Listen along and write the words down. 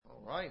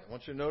right. I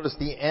want you to notice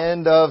the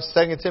end of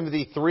 2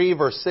 Timothy 3,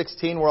 verse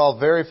 16. We're all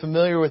very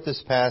familiar with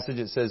this passage.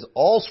 It says,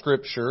 all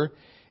Scripture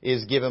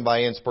is given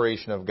by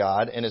inspiration of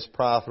God and is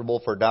profitable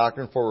for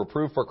doctrine, for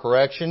reproof, for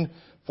correction,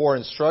 for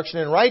instruction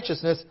in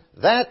righteousness,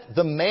 that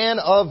the man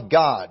of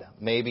God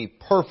may be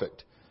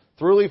perfect,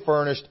 thoroughly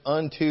furnished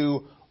unto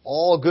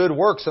all good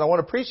works. And I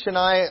want to preach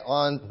tonight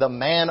on the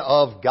man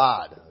of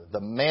God. The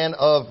man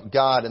of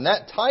God. And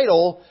that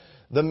title,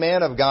 the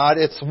man of God,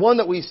 it's one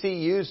that we see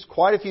used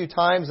quite a few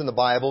times in the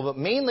Bible, but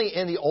mainly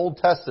in the Old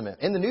Testament.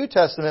 In the New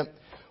Testament,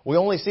 we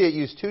only see it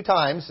used 2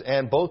 times,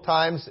 and both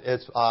times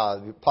it's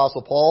the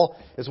Apostle Paul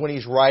is when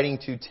he's writing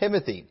to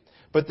Timothy.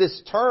 But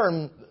this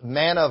term,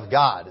 man of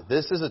God,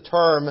 this is a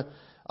term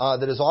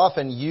that is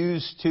often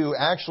used to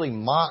actually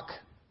mock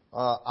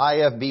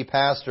IFB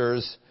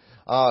pastors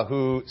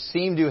who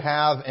seem to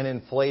have an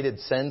inflated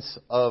sense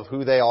of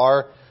who they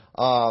are.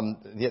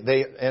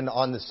 And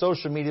on the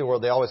social media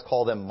world, they always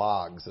call them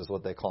MOGs, is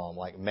what they call them,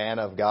 like man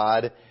of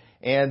God.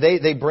 And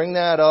they bring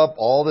that up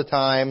all the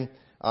time.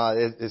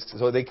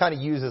 So they kind of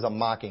use it as a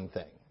mocking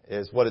thing,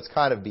 is what it's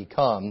kind of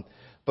become.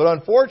 But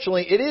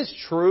unfortunately, it is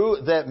true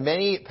that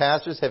many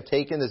pastors have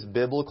taken this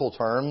biblical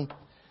term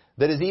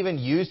that is even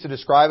used to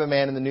describe a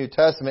man in the New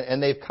Testament,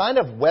 and they've kind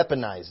of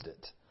weaponized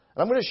it.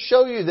 And I'm going to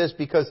show you this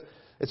because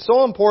it's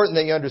so important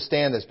that you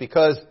understand this,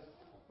 because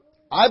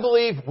I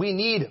believe we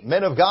need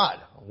men of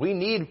God. We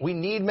need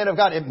men of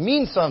God. It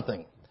means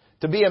something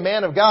to be a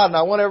man of God, and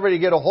I want everybody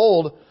to get a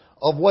hold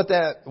of what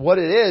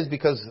it is,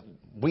 because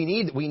we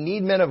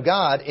need men of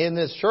God in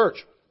this church.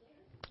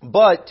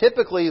 But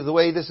typically, the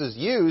way this is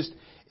used,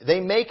 they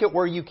make it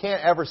where you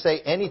can't ever say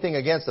anything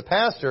against the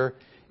pastor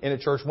in a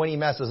church when he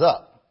messes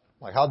up.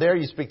 Like, how dare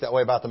you speak that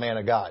way about the man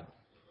of God?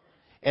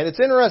 And it's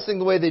interesting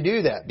the way they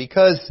do that,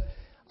 because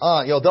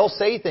they'll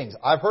say things.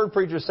 I've heard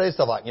preachers say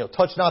stuff like,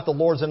 touch not the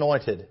Lord's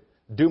anointed.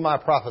 Do my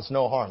prophets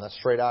no harm. That's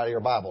straight out of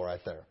your Bible right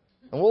there.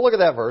 And we'll look at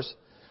that verse.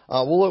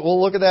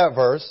 We'll look at that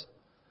verse.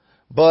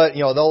 But,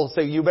 they'll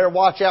say, you better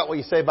watch out what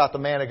you say about the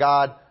man of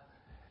God.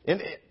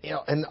 And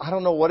I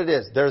don't know what it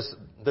is. There's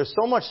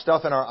so much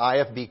stuff in our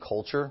IFB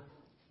culture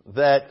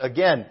that,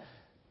 again,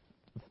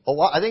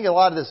 I think a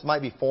lot of this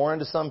might be foreign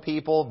to some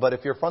people, but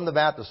if you're from the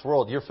Baptist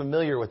world, you're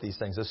familiar with these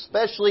things,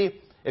 especially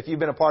if you've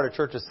been a part of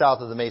churches south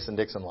of the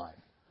Mason-Dixon line.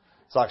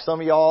 It's like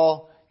some of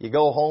y'all, you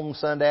go home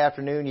Sunday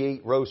afternoon, you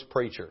eat roast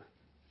preacher.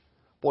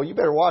 Boy, you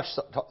better watch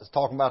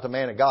talking about the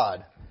man of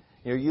God.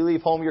 You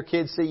leave home, your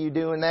kids see you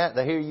doing that.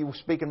 They hear you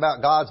speaking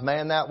about God's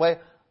man that way.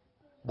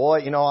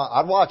 Boy,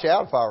 I'd watch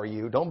out if I were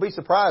you. Don't be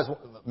surprised,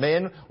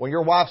 men, when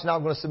your wife's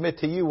not going to submit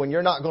to you, when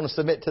you're not going to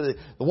submit to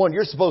the one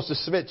you're supposed to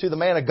submit to, the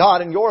man of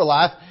God in your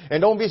life.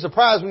 And don't be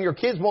surprised when your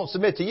kids won't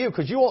submit to you,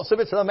 because you won't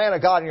submit to the man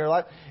of God in your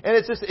life. And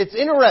it's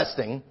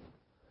interesting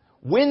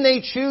when they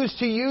choose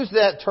to use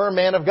that term,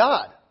 man of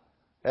God.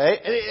 Okay?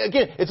 And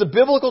again, it's a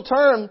biblical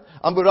term,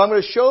 but I'm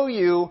going to show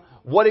you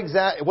what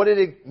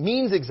it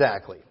means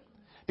exactly.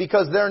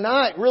 Because they're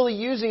not really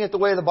using it the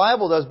way the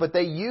Bible does, but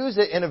they use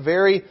it in a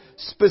very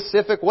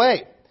specific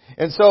way.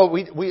 And so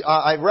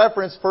I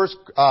referenced First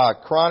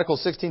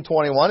Chronicles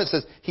 16:21. It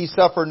says, He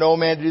suffered no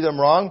man to do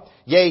them wrong.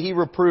 Yea, He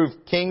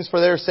reproved kings for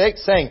their sake,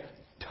 saying,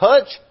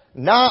 touch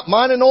not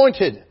mine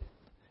anointed,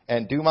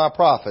 and do my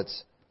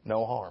prophets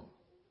no harm.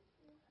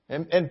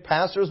 And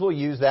pastors will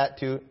use that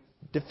to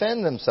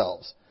defend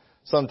themselves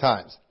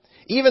sometimes.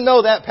 Even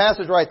though that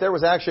passage right there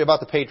was actually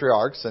about the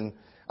patriarchs, and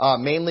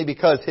mainly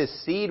because his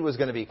seed was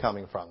going to be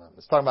coming from them.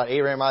 It's talking about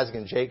Abraham, Isaac,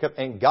 and Jacob.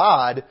 And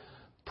God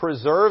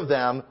preserved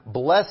them,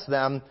 blessed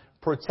them,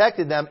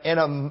 protected them in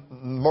a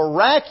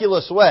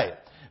miraculous way.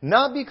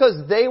 Not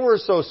because they were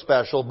so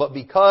special, but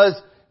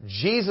because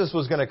Jesus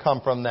was going to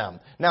come from them.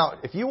 Now,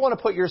 if you want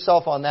to put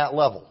yourself on that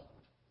level,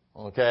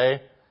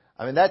 okay,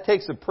 that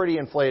takes a pretty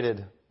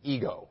inflated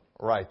ego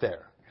right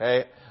there.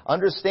 Okay,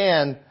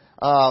 understand,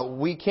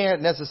 we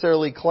can't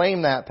necessarily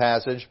claim that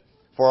passage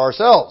for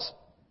ourselves.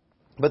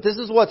 But this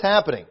is what's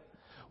happening.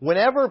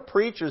 Whenever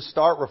preachers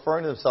start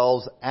referring to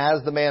themselves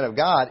as the man of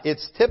God,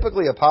 it's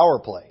typically a power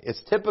play.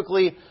 It's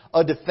typically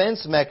a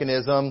defense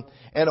mechanism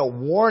and a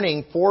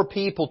warning for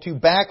people to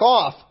back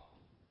off.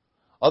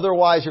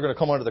 Otherwise, you're going to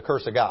come under the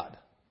curse of God.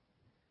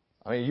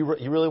 You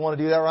really want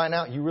to do that right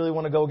now? You really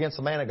want to go against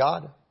the man of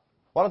God?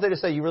 Why don't they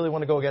just say, you really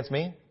want to go against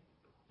me?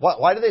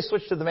 Why do they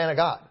switch to the man of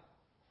God?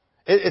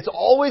 It's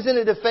always in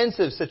a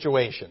defensive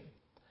situation.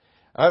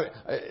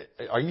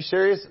 Are you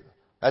serious?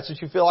 That's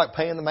what you feel like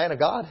paying the man of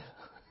God?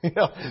 When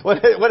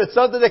it's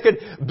something that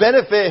could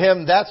benefit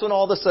him, that's when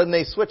all of a sudden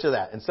they switch to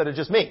that instead of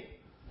just me.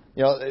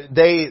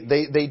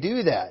 They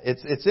do that.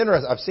 It's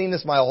interesting. I've seen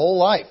this my whole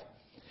life.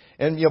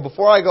 And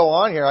before I go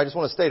on here, I just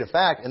want to state a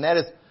fact, and that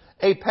is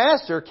a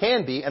pastor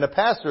can be, and a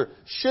pastor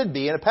should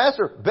be, and a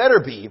pastor better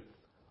be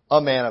a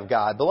man of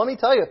God. But let me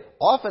tell you,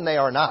 often they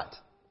are not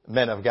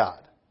men of God.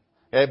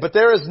 Okay? But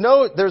there's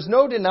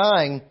no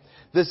denying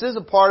this is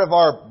a part of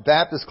our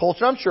Baptist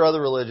culture. I'm sure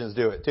other religions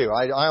do it too.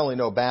 I only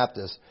know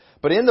Baptists.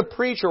 But in the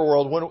preacher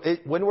world,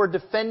 when we're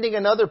defending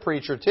another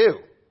preacher too,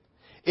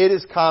 it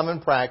is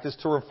common practice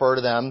to refer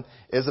to them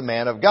as a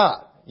man of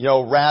God.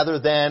 rather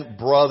than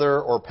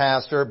brother or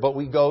pastor, but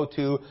we go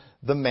to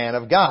the man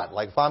of God.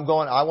 Like if I'm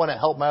going, I want to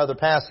help my other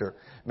pastor.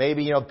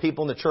 Maybe,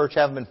 people in the church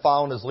haven't been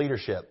following his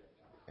leadership.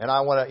 And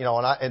I want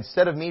to,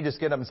 instead of me just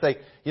getting up and say,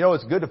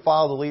 it's good to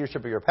follow the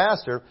leadership of your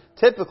pastor,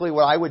 typically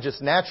what I would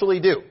just naturally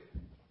do,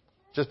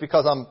 just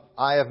because I'm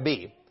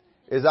IFB,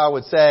 is I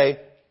would say,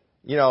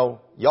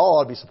 y'all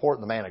ought to be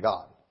supporting the man of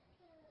God.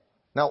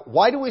 Now,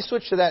 why do we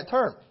switch to that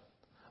term?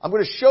 I'm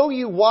going to show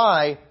you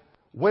why,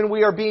 when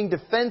we are being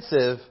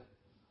defensive,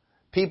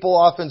 people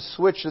often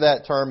switch to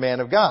that term, man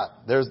of God.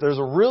 There's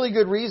a really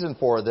good reason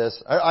for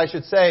this. I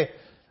should say,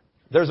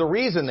 there's a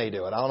reason they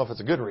do it. I don't know if it's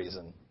a good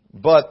reason.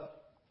 But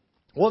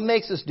what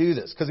makes us do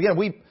this? Because again,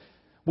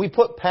 we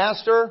put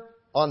pastor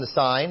on the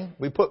sign.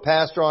 We put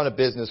pastor on a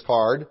business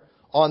card,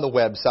 on the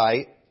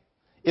website.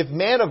 If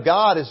man of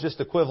God is just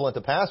equivalent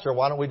to pastor,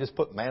 why don't we just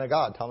put man of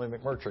God, Tommy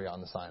McMurtry,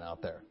 on the sign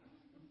out there?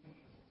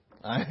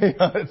 Hey,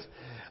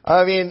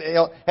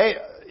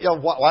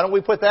 why don't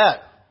we put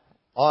that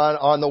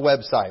on the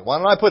website? Why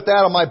don't I put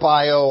that on my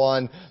bio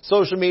on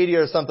social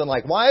media or something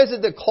like? Why is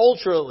it that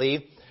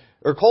culturally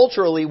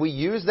we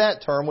use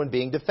that term when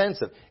being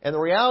defensive? And the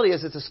reality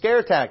is it's a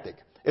scare tactic.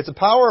 It's a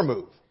power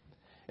move.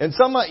 And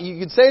you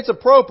could say it's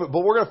appropriate,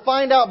 but we're going to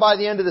find out by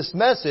the end of this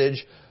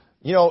message,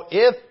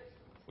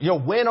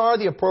 when are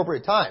the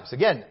appropriate times?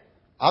 Again,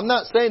 I'm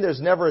not saying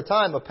there's never a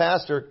time a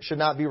pastor should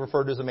not be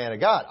referred to as a man of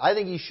God. I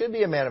think he should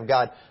be a man of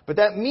God, but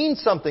that means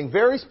something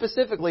very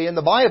specifically in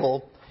the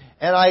Bible.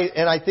 And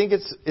I think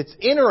it's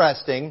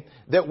interesting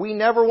that we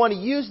never want to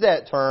use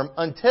that term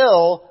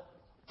until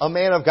a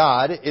man of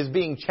God is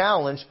being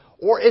challenged,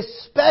 or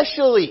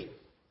especially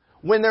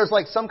when there's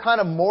like some kind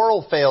of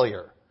moral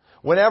failure.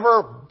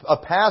 Whenever a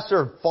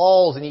pastor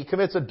falls and he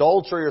commits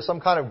adultery or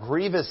some kind of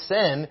grievous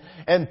sin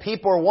and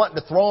people are wanting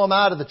to throw him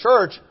out of the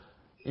church,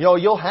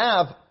 you'll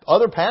have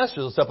other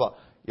pastors will step up.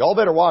 Y'all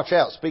better watch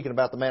out speaking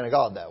about the man of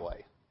God that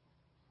way.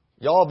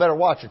 Y'all better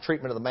watch your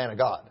treatment of the man of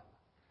God.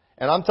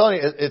 And I'm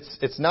telling you,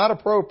 it's not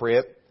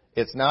appropriate.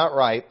 It's not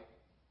right.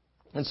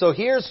 And so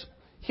here's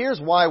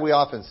why we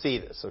often see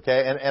this,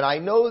 okay? And I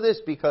know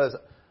this because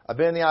I've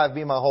been in the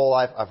IFB my whole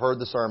life. I've heard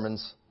the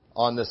sermons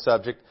on this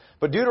subject.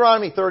 But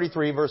Deuteronomy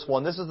 33, verse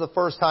 1, this is the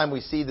first time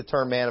we see the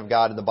term man of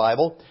God in the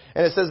Bible.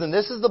 And it says, "And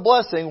this is the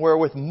blessing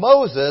wherewith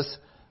Moses,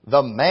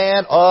 the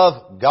man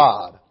of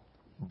God,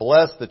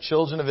 blessed the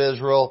children of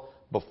Israel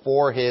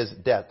before his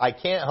death." I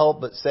can't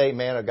help but say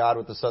man of God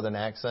with a southern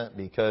accent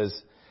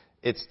because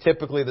it's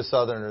typically the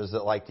southerners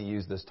that like to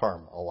use this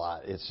term a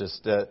lot. It's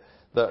just the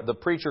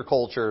preacher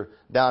culture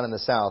down in the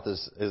South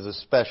is a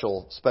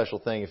special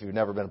thing if you've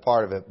never been a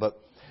part of it. But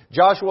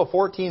Joshua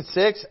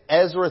 14:6,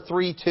 Ezra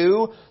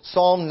 3:2,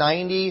 Psalm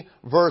 90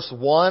 verse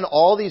 1,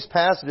 all these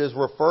passages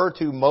refer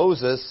to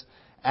Moses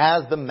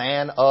as the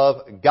man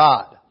of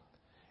God.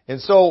 And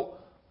so,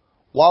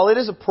 while it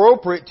is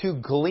appropriate to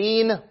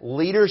glean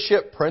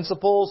leadership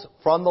principles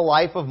from the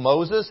life of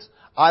Moses,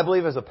 I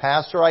believe as a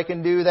pastor I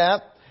can do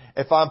that.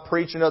 If I'm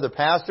preaching to other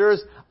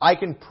pastors, I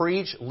can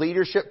preach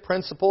leadership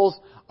principles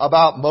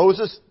about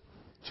Moses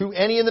to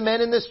any of the men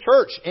in this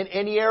church, in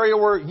any area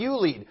where you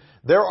lead.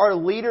 There are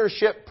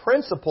leadership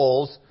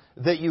principles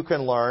that you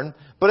can learn.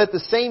 But at the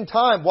same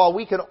time, while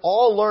we can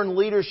all learn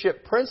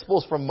leadership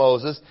principles from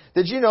Moses,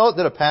 did you know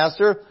that a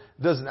pastor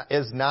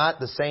is not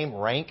the same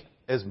rank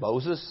as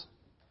Moses?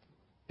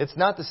 It's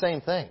not the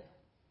same thing.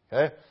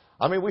 Okay?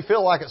 I mean, we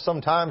feel like it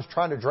sometimes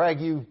trying to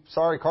drag you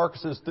sorry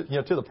carcasses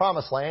to the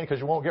promised land because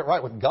you won't get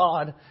right with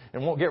God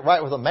and won't get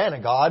right with a man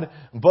of God.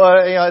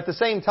 But at the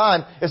same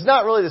time, it's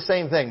not really the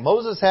same thing.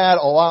 Moses had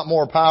a lot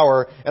more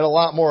power and a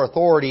lot more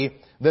authority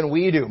than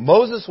we do.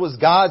 Moses was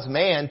God's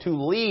man to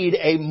lead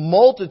a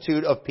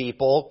multitude of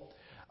people,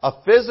 a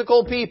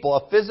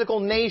physical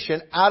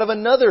nation out of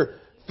another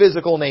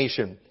physical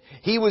nation.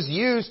 He was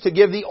used to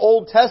give the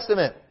Old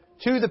Testament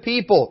to the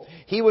people.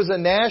 He was a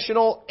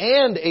national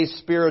and a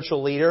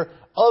spiritual leader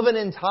of an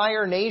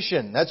entire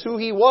nation. That's who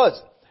he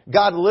was.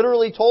 God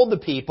literally told the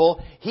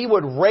people He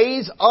would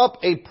raise up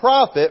a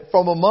prophet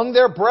from among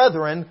their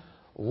brethren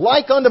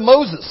like unto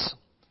Moses.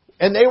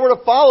 And they were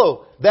to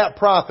follow that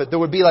prophet that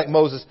would be like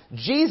Moses.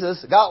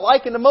 Jesus got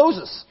likened to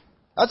Moses.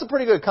 That's a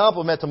pretty good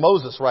compliment to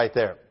Moses right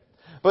there.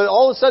 But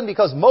all of a sudden,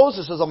 because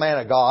Moses is a man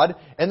of God,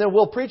 and then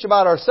we'll preach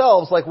about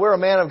ourselves like we're a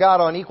man of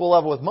God on equal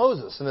level with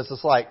Moses. And it's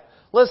just like,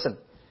 listen,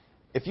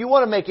 if you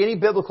want to make any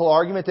biblical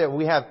argument that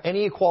we have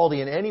any equality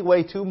in any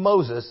way to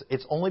Moses,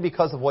 it's only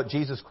because of what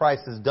Jesus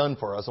Christ has done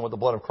for us and what the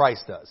blood of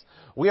Christ does.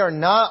 We are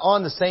not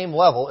on the same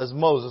level as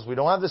Moses. We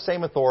don't have the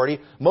same authority.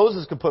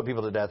 Moses could put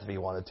people to death if he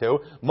wanted to.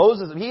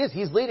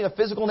 He's leading a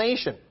physical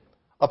nation.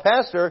 A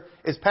pastor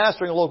is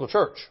pastoring a local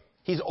church.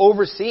 He's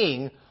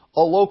overseeing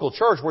a local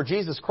church where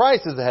Jesus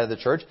Christ is the head of the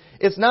church.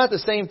 It's not the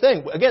same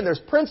thing. Again, there's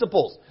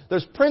principles.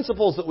 There's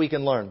principles that we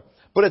can learn.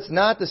 But it's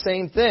not the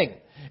same thing.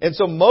 And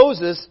so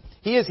Moses,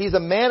 he's a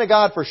man of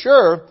God for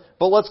sure,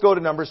 but let's go to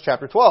Numbers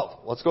chapter 12.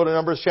 Let's go to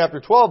Numbers chapter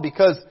 12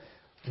 because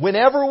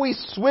whenever we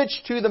switch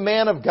to the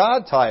man of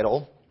God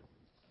title,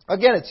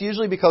 again, it's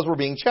usually because we're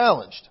being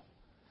challenged.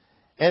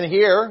 And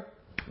here,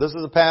 This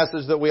is a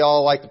passage that we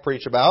all like to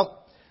preach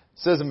about. It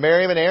says,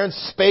 Miriam and Aaron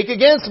spake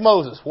against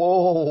Moses.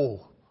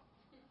 Whoa.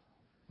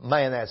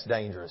 Man, that's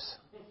dangerous.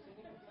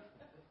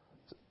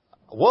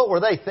 What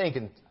were they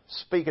thinking,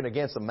 speaking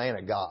against the man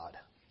of God?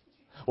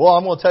 Well,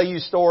 I'm going to tell you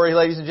a story,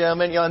 ladies and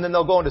gentlemen, and then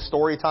they'll go into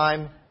story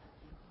time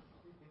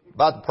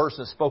about the person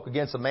that spoke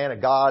against the man of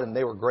God, and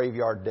they were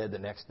graveyard dead the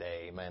next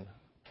day, man.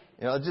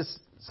 Just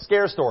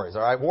scare stories,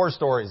 all right? War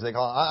stories, they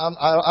call it.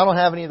 I don't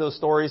have any of those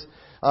stories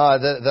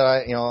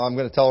that I'm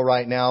going to tell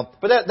right now.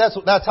 But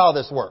that's how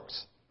this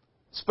works.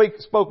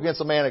 Spoke against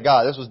the man of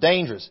God. This was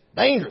dangerous.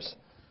 Dangerous.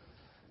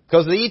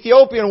 Because the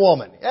Ethiopian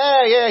woman.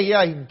 Yeah.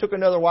 He took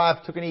another wife,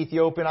 took an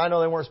Ethiopian. I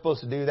know they weren't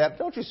supposed to do that.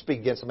 But don't you speak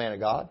against the man of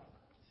God.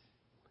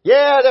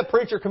 Yeah, that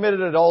preacher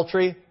committed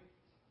adultery.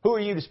 Who are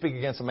you to speak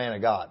against the man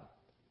of God?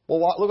 Well,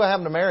 look what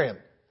happened to Miriam.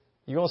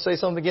 You going to say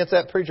something against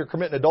that preacher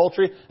committing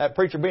adultery? That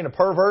preacher being a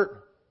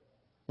pervert?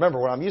 Remember,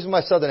 when I'm using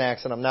my southern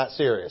accent, I'm not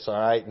serious, all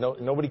right?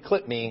 Nobody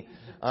clip me.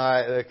 All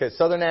right, okay,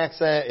 southern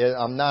accent,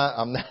 I'm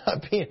not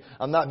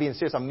being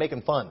serious. I'm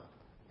making fun.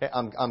 Okay?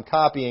 I'm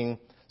copying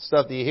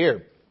stuff that you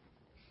hear.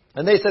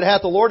 And they said,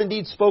 hath the Lord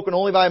indeed spoken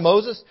only by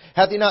Moses?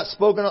 Hath he not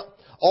spoken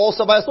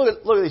also by us?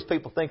 Look at these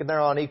people thinking they're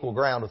on equal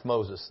ground with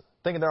Moses.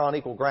 Thinking they're on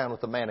equal ground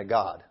with the man of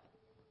God.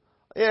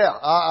 Yeah,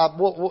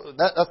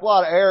 that's a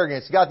lot of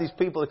arrogance. You got these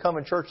people that come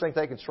in church think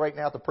they can straighten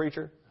out the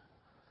preacher.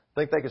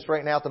 Think they can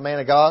straighten out the man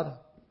of God.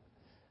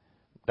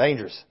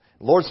 Dangerous.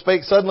 The Lord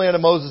spake suddenly unto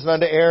Moses and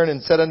unto Aaron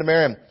and said unto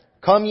Miriam,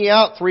 Come ye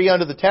out three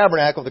unto the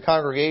tabernacle of the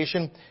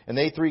congregation. And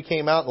they three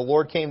came out, and the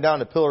Lord came down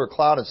in a pillar of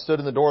cloud and stood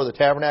in the door of the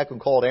tabernacle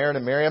and called Aaron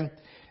and Miriam.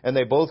 And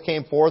they both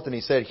came forth, and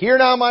he said, Hear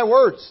now my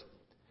words.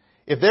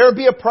 If there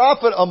be a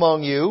prophet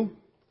among you,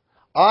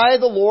 I,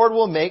 the Lord,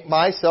 will make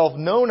myself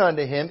known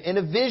unto him in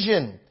a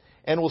vision,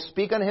 and will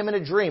speak unto him in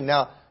a dream.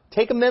 Now,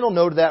 take a mental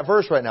note of that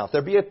verse right now. If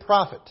there be a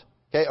prophet.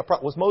 Okay,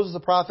 was Moses a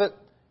prophet?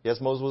 Yes,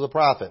 Moses was a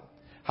prophet.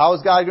 How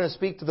is God going to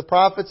speak to the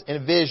prophets? In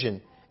a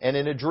vision and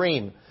in a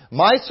dream.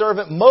 My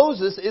servant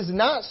Moses is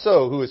not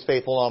so, who is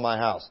faithful in all my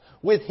house.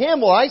 With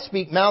him will I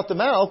speak mouth to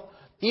mouth,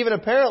 even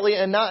apparently,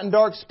 and not in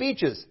dark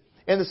speeches.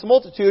 In this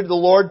multitude the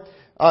Lord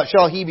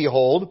shall he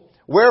behold.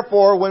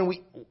 Wherefore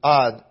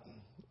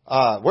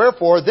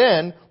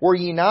then were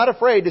ye not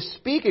afraid to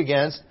speak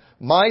against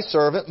my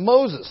servant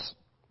Moses?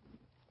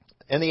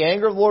 And the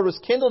anger of the Lord was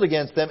kindled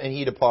against them, and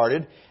he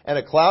departed. And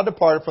a cloud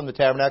departed from the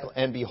tabernacle,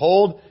 and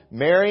behold,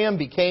 Miriam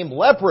became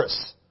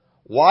leprous,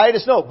 white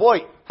as snow. Boy,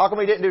 how come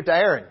he didn't do it to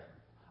Aaron?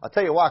 I'll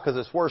tell you why, because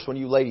it's worse when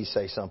you ladies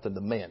say something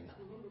to men.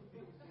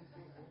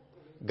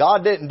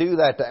 God didn't do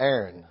that to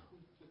Aaron.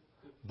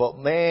 But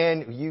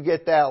man, you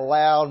get that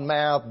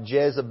loud-mouthed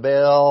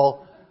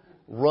Jezebel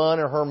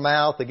running her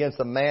mouth against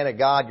the man of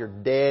God, you're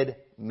dead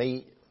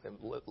meat,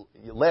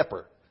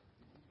 leper.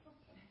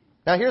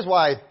 Now here's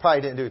why I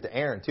probably didn't do it to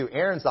Aaron too.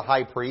 Aaron's the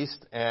high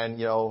priest, and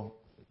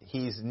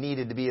he's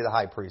needed to be the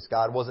high priest.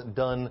 God wasn't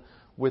done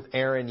with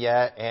Aaron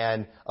yet,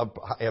 and a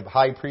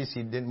high priest,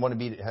 he didn't want to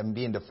be him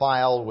being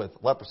defiled with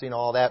leprosy and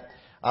all that.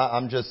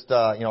 I'm just,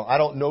 I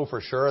don't know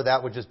for sure.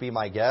 That would just be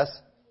my guess.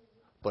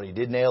 But he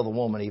did nail the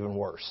woman even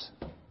worse.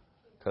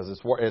 Because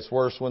it's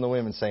worse when the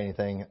women say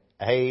anything.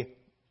 Hey,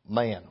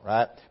 man,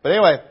 right? But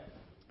anyway,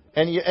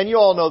 and you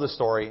all know the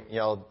story.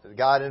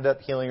 God ended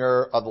up healing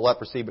her of the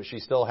leprosy, but she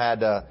still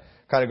had to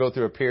kind of go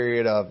through a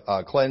period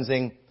of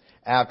cleansing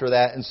after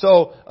that. And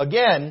so,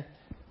 again,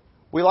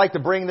 we like to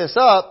bring this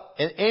up,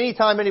 and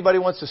anytime anybody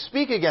wants to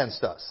speak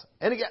against us.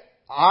 And again,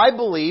 I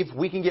believe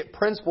we can get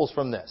principles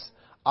from this.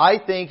 I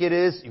think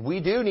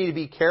we do need to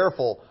be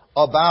careful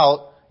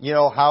about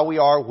how we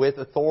are with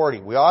authority.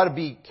 We ought to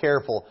be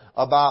careful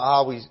about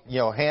how we,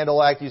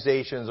 handle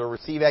accusations or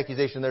receive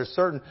accusations. There's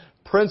certain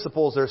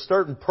principles, there's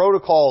certain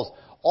protocols,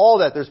 all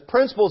that. There's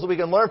principles that we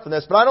can learn from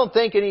this, but I don't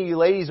think any of you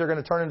ladies are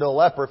going to turn into a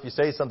leper if you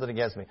say something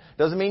against me.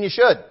 Doesn't mean you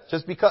should.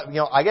 Just because,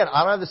 again,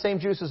 I don't have the same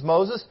juice as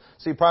Moses,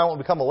 so you probably won't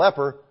become a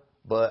leper,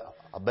 but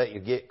I bet you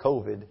get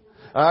COVID.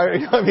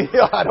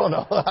 I don't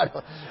know.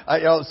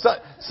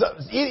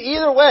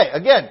 Either way,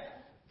 again,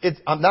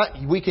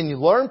 we can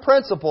learn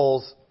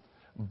principles.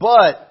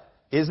 But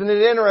isn't it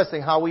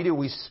interesting how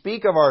we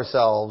speak of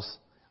ourselves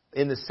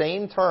in the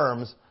same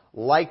terms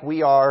like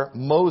we are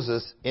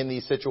Moses in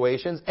these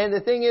situations. And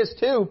the thing is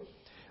too,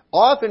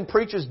 often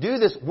preachers do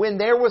this when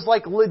there was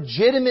like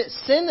legitimate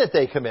sin that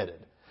they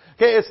committed.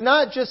 Okay, it's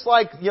not just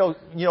like,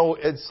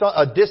 it's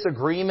a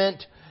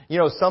disagreement.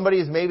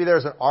 Maybe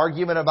there's an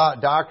argument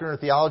about doctrine or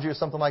theology or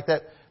something like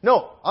that.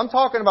 No, I'm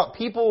talking about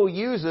people who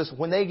use this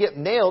when they get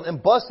nailed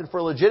and busted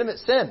for legitimate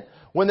sin.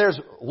 When there's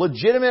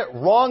legitimate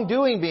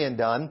wrongdoing being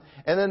done,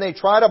 and then they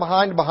try to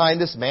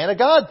behind this man of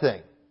God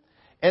thing.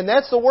 And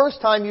that's the worst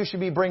time you should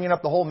be bringing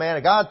up the whole man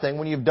of God thing,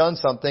 when you've done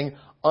something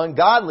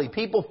ungodly.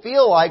 People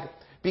feel like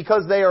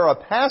because they are a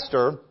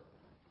pastor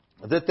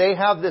that they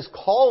have this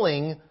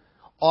calling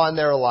on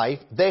their life.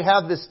 They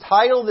have this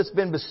title that's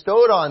been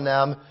bestowed on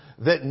them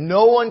that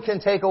no one can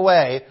take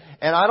away.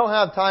 And I don't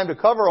have time to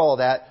cover all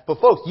that. But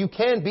folks, you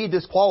can be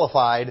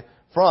disqualified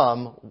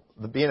from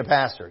being a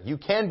pastor. You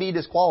can be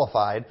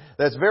disqualified.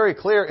 That's very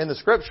clear in the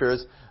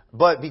Scriptures.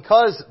 But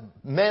because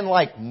men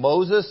like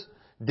Moses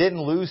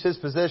didn't lose his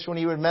position when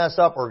he would mess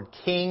up, or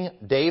King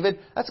David,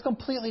 that's a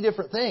completely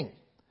different thing.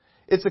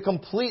 It's a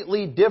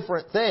completely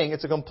different thing.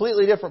 It's a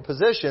completely different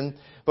position.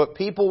 But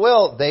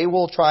people they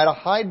will try to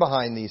hide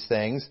behind these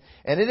things.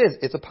 And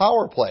it's a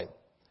power play.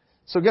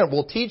 So again,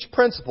 we'll teach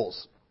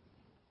principles.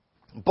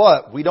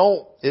 But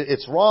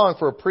it's wrong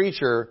for a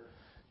preacher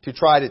to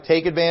try to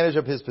take advantage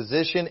of his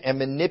position and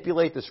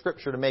manipulate the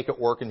Scripture to make it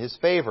work in his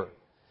favor.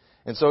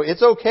 And so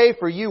it's okay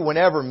for you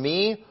whenever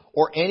me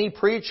or any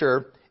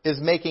preacher is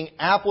making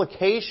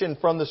application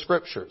from the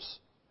Scriptures.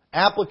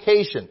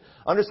 Application.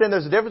 Understand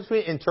there's a difference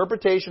between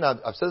interpretation.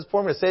 I've said this before,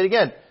 I'm going to say it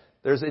again.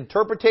 There's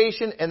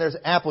interpretation and there's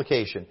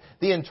application.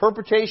 The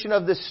interpretation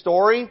of this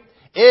story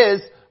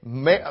is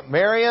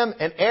Miriam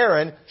and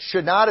Aaron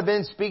should not have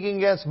been speaking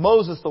against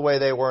Moses the way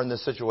they were in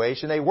this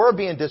situation. They were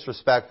being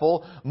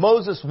disrespectful.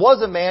 Moses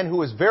was a man who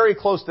was very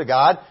close to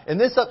God, and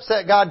this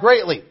upset God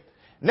greatly.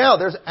 Now,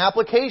 there's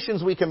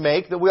applications we can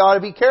make that we ought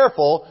to be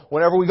careful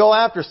whenever we go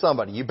after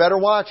somebody. You better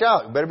watch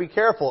out. You better be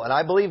careful. And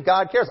I believe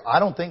God cares. I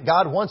don't think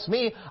God wants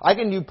me. I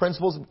can do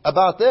principles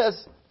about this,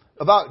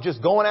 about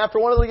just going after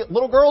one of the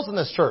little girls in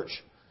this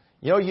church.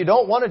 You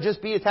don't want to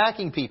just be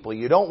attacking people.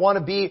 You don't want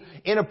to be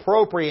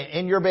inappropriate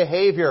in your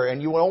behavior,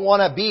 and you don't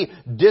want to be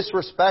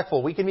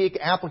disrespectful. We can make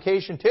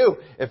application too.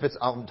 If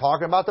I'm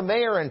talking about the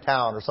mayor in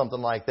town or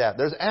something like that.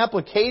 There's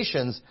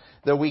applications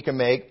that we can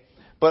make.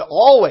 But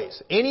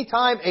always,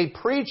 anytime a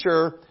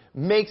preacher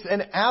makes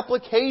an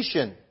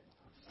application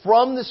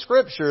from the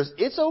Scriptures,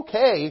 it's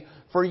okay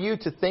for you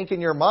to think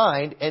in your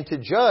mind and to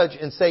judge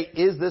and say,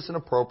 is this an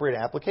appropriate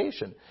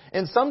application?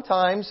 And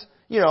sometimes,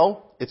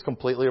 it's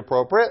completely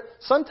appropriate.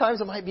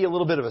 Sometimes it might be a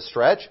little bit of a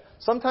stretch.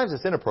 Sometimes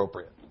it's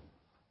inappropriate.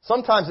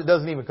 Sometimes it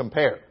doesn't even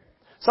compare.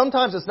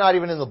 Sometimes it's not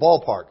even in the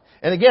ballpark.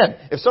 And again,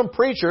 if some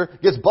preacher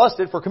gets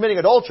busted for committing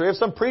adultery, if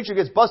some preacher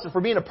gets busted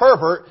for being a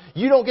pervert,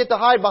 you don't get to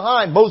hide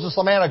behind Moses,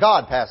 the man of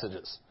God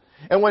passages.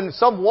 And when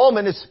some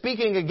woman is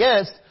speaking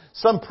against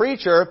some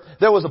preacher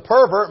that was a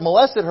pervert,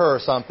 molested her or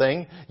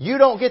something, you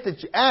don't get to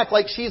act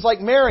like she's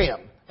like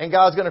Miriam and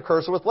God's going to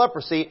curse her with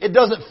leprosy. It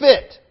doesn't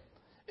fit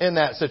in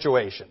that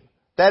situation.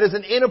 That is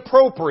an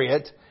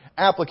inappropriate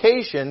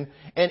application.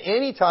 And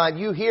anytime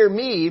you hear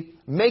me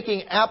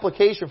making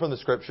application from the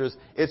Scriptures,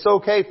 it's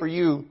okay for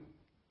you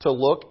to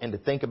look and to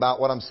think about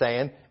what I'm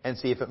saying and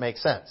see if it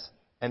makes sense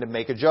and to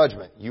make a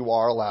judgment. You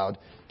are allowed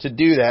to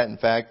do that. In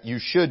fact, you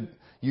should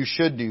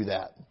do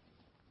that.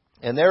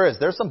 And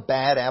there's some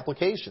bad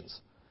applications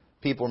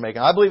people are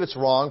making. I believe it's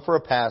wrong for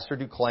a pastor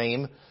to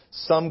claim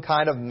some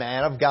kind of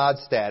man of God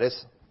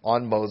status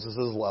on Moses'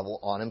 level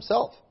on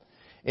himself.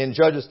 In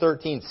Judges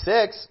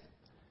 13:6,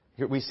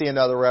 here we see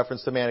another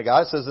reference to man of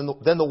God. It says,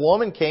 Then the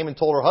woman came and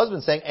told her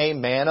husband, saying, A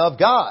man of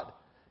God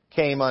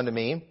came unto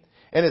me,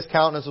 and his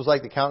countenance was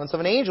like the countenance of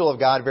an angel of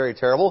God, very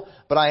terrible.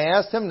 But I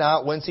asked him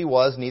not whence he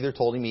was, neither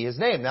told he me his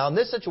name. Now, in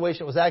this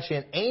situation, it was actually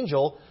an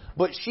angel,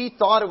 but she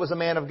thought it was a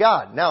man of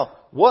God. Now,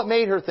 what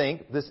made her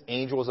think this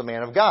angel was a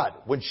man of God?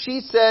 When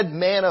she said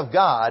man of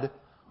God,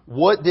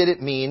 what did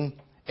it mean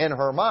in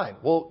her mind?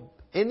 Well,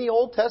 in the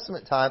Old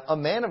Testament time, a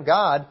man of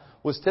God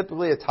was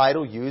typically a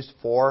title used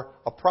for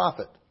a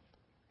prophet.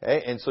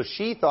 Okay? And so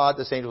she thought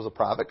this angel was a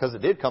prophet because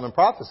it did come and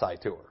prophesy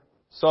to her.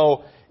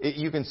 So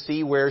you can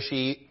see where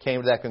she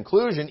came to that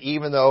conclusion,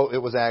 even though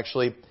it was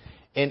actually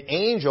an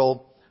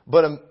angel.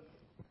 But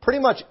pretty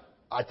much,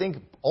 I think,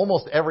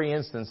 almost every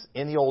instance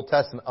in the Old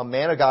Testament, a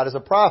man of God is a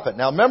prophet.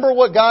 Now, remember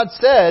what God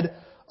said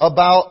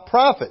about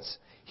prophets.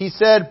 He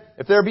said,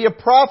 if there be a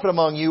prophet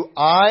among you,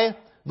 I,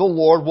 the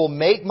Lord, will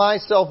make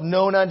myself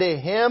known unto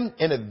him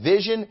in a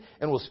vision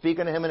and will speak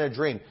unto him in a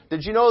dream.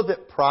 Did you know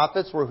that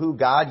prophets were who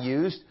God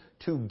used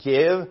to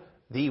give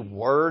the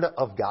Word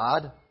of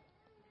God?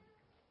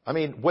 I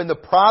mean, when the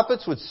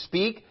prophets would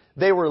speak,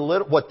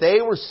 what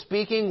they were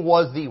speaking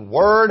was the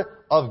Word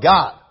of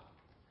God.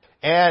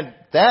 And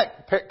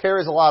that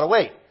carries a lot of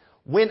weight.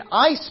 When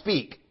I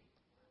speak,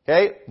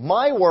 okay,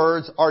 my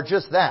words are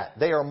just that.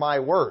 They are my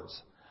words.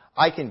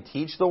 I can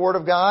teach the Word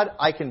of God.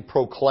 I can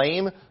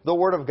proclaim the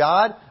Word of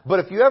God. But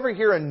if you ever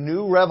hear a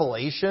new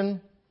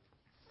revelation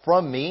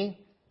from me,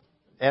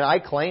 and I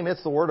claim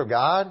it's the Word of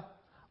God,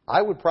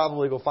 I would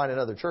probably go find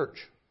another church.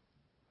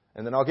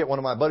 And then I'll get one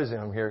of my buddies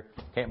in here.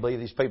 Can't believe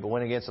these people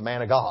went against a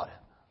man of God.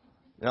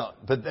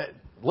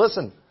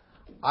 Listen,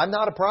 I'm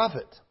not a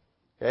prophet.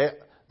 Okay?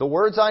 The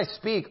words I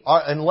speak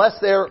are, unless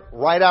they're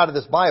right out of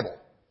this Bible.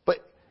 But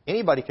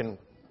anybody can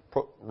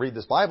read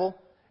this Bible.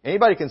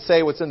 Anybody can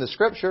say what's in the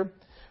Scripture.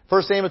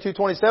 1 Samuel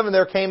 2:27,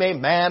 there came a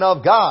man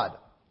of God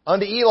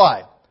unto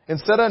Eli, and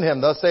said unto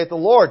him, Thus saith the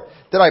Lord,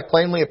 Did I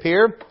plainly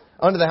appear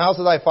unto the house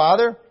of thy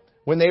father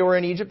when they were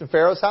in Egypt in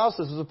Pharaoh's house?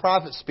 This was a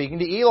prophet speaking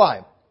to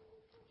Eli.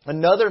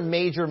 Another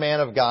major man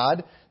of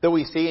God that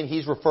we see, and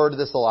he's referred to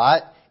this a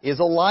lot, is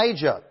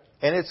Elijah.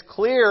 And it's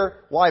clear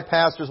why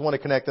pastors want to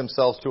connect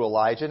themselves to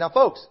Elijah. Now,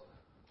 folks,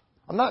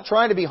 I'm not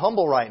trying to be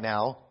humble right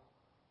now,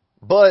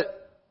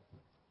 but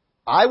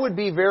I would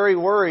be very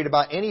worried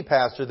about any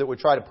pastor that would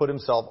try to put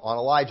himself on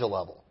Elijah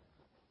level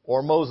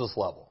or Moses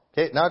level.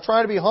 Okay, not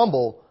trying to be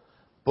humble,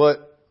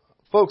 But,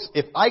 folks,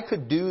 if I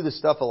could do the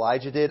stuff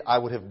Elijah did, I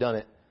would have done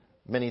it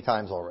many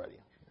times already.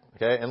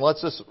 Okay, and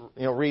let's just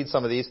read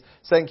some of these.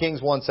 2 Kings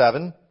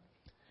 1:7.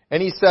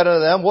 And he said unto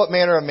them, What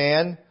manner of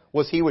man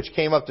was he which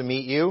came up to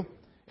meet you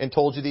and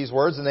told you these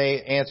words? And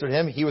they answered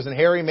him, He was an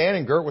hairy man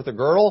and girt with a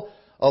girdle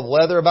of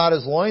leather about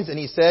his loins. And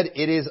he said,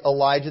 It is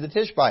Elijah the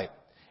Tishbite.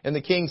 And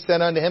the king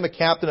sent unto him a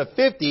captain of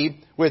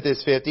 50 with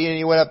his 50. And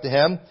he went up to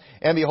him.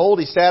 And behold,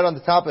 he sat on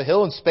the top of a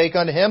hill and spake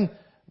unto him,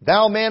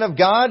 Thou man of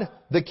God,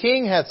 the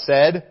king hath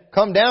said,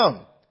 Come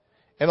down.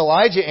 And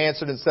Elijah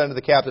answered and said unto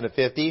the captain of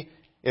 50,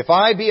 If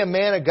I be a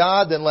man of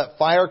God, then let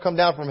fire come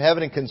down from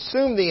heaven and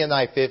consume thee and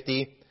thy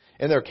 50.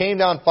 And there came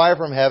down fire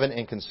from heaven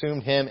and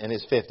consumed him and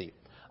his 50.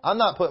 I'm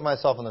not putting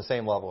myself on the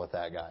same level with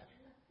that guy.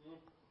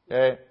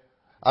 Okay?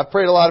 I've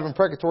prayed a lot of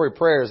imprecatory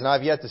prayers, and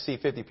I've yet to see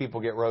 50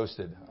 people get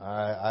roasted.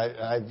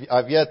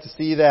 I've yet to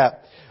see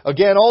that.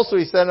 Again, also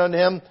he said unto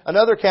him,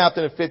 another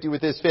captain of 50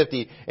 with his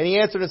 50. And he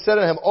answered and said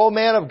unto him, O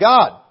man of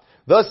God,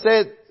 thus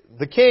hath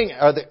the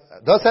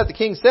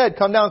king said,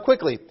 Come down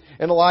quickly.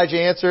 And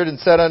Elijah answered and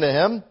said unto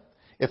him,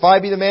 If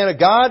I be the man of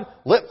God,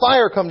 let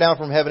fire come down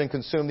from heaven and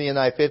consume thee and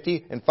thy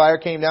 50. And fire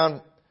came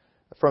down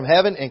from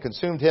heaven and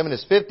consumed him and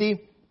his 50.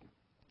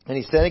 And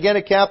he sent again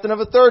a captain of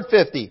a third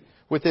 50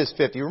 with his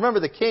 50. Remember,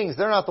 the kings,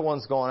 they're not the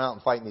ones going out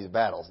and fighting these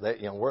battles.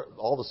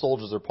 All the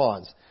soldiers are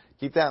pawns.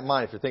 Keep that in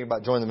mind if you're thinking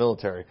about joining the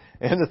military.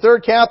 And the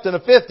third captain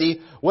of 50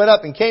 went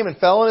up and came and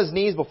fell on his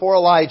knees before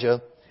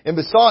Elijah and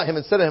besought him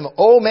and said to him,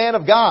 O man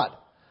of God,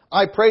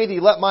 I pray thee,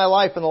 let my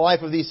life and the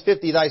life of these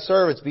 50 thy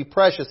servants be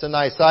precious in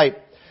thy sight.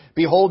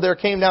 Behold, there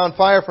came down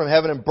fire from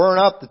heaven and burned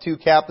up the two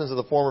captains of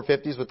the former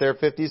 50s with their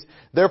 50s.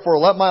 Therefore,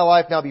 let my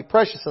life now be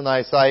precious in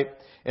thy sight.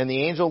 And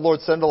the angel of the Lord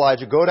said to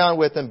Elijah, Go down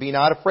with him, be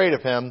not afraid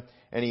of him.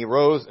 And he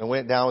rose and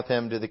went down with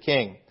him to the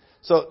king.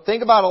 So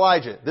think about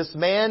Elijah. This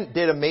man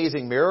did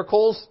amazing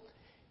miracles.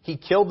 He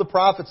killed the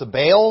prophets of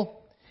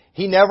Baal.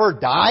 He never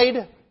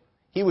died.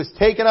 He was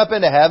taken up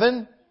into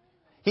heaven.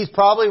 He's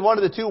probably one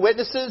of the two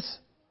witnesses.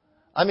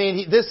 I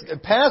mean,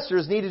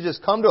 pastors need to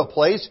just come to a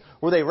place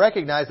where they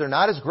recognize they're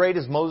not as great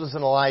as Moses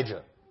and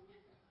Elijah.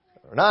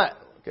 They're not,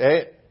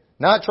 okay?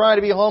 Not trying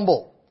to be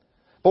humble.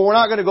 But we're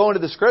not going to go into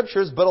the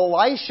scriptures, but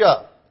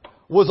Elisha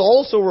was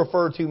also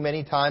referred to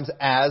many times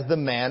as the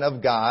man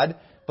of God.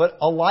 But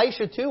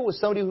Elisha too was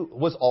somebody who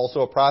was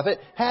also a prophet,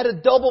 had a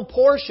double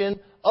portion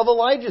of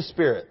Elijah's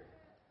spirit.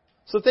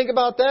 So think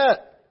about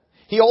that.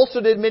 He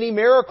also did many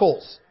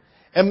miracles.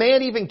 A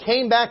man even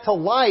came back to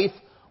life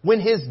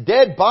when his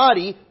dead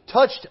body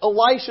touched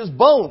Elisha's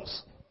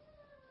bones.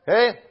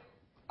 Okay?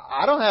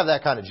 I don't have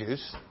that kind of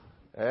juice.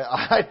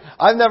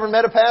 I've never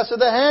met a pastor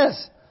that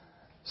has.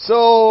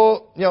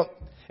 So,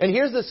 and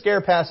here's the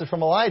scare passage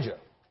from Elijah.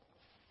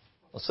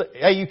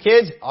 Hey, you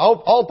kids, I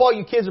hope all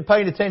you kids are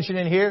paying attention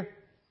in here.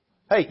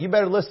 Hey, you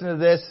better listen to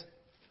this.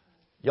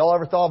 Y'all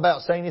ever thought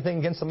about saying anything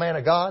against the man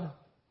of God?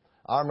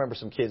 I remember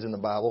some kids in the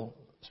Bible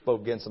spoke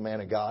against the man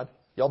of God.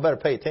 Y'all better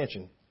pay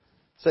attention.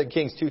 2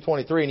 Kings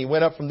 2:23, and he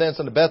went up from thence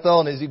unto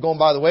Bethel, and as he going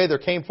by the way, there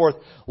came forth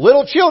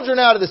little children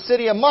out of the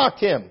city and mocked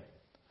him.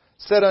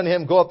 Said unto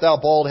him, Go up, thou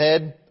bald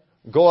head.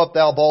 Go up,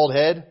 thou bald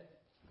head.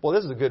 Well,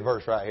 this is a good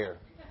verse right here.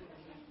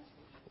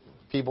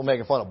 People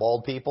making fun of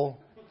bald people.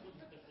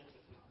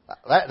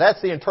 That's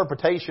the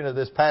interpretation of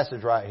this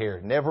passage right here.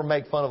 Never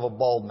make fun of a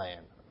bald man.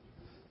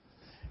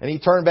 And he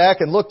turned back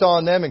and looked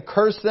on them and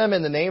cursed them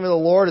in the name of the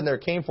Lord. And there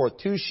came forth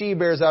 2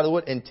 she-bears out of the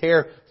wood and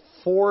tear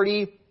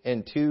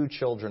 42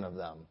 children of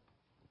them.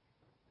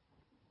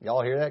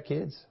 Y'all hear that,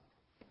 kids?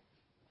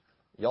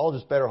 Y'all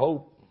just better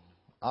hope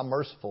I'm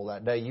merciful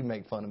that day you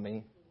make fun of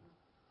me.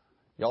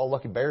 Y'all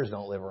lucky bears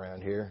don't live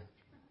around here.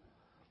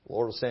 The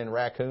Lord will send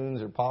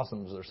raccoons or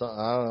possums or something.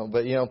 I don't know.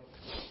 But,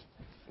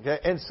 okay,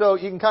 and so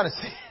you can kind of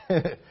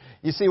see,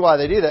 you see why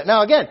they do that.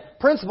 Now again,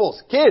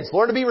 principles. Kids,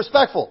 learn to be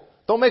respectful.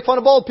 Don't make fun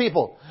of bald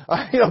people.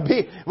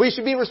 We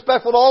should be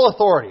respectful to all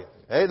authority.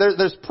 Okay?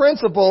 There's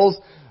principles,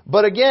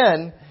 but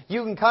again,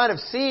 you can kind of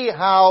see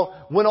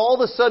how when all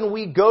of a sudden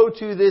we go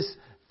to this,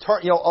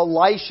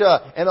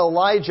 Elisha and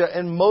Elijah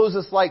and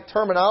Moses-like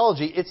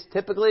terminology, it's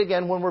typically,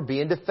 again, when we're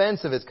being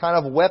defensive. It's kind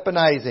of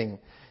weaponizing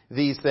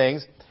these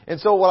things.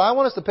 And so what I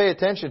want us to pay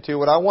attention to,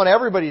 what I want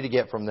everybody to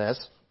get from this,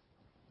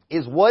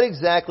 is what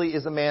exactly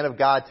is a man of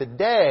God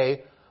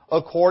today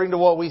according to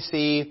what we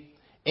see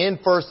in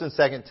 1 and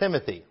 2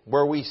 Timothy,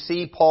 where we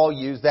see Paul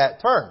use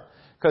that term.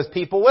 Because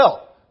people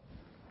will.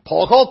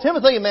 Paul called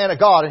Timothy a man of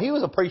God, and he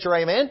was a preacher,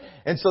 amen?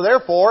 And so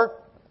therefore,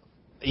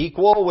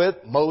 equal with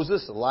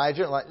Moses,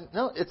 Elijah.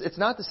 No, it's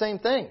not the same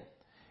thing.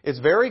 It's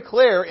very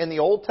clear in the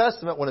Old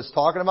Testament when it's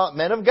talking about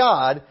men of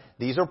God,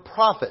 these are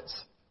prophets.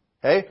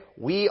 Okay?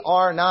 We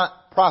are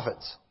not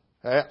prophets.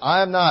 Okay?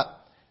 I am not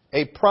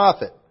a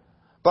prophet.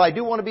 But I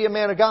do want to be a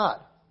man of God.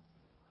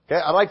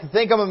 Okay? I like to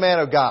think I'm a man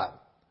of God.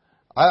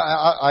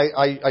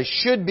 I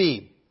should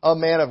be a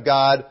man of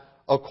God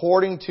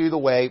according to the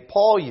way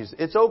Paul used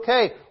it. It's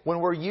okay when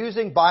we're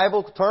using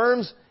Bible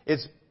terms.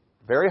 It's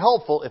very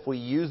helpful if we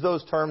use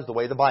those terms the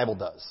way the Bible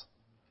does.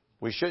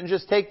 We shouldn't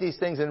just take these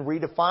things and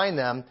redefine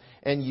them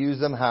and use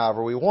them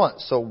however we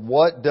want. So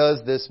what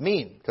does this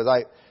mean? Because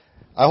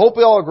I hope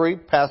we all agree,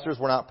 pastors,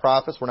 we're not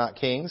prophets, we're not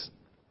kings,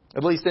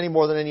 at least any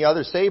more than any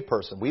other saved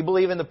person. We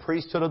believe in the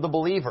priesthood of the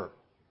believer.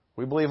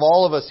 We believe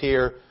all of us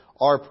here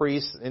are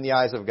priests in the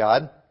eyes of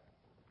God.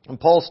 And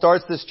Paul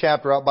starts this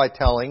chapter out by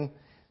telling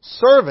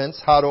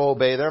servants how to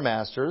obey their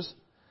masters,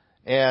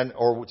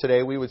 or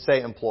today we would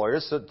say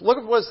employers. So look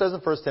at what it says in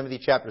 1 Timothy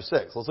chapter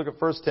 6. Let's look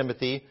at 1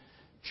 Timothy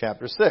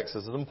chapter 6.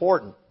 This is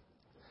important.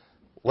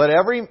 Let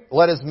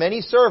as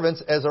many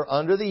servants as are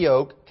under the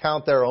yoke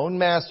count their own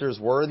masters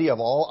worthy of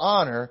all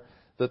honor,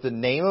 that the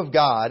name of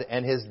God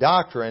and His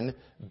doctrine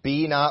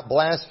be not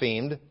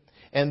blasphemed.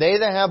 And they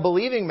that have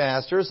believing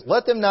masters,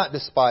 let them not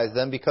despise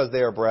them because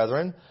they are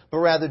brethren, but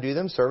rather do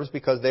them service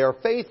because they are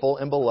faithful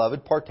and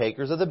beloved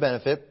partakers of the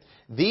benefit.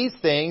 These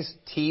things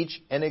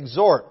teach and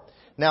exhort.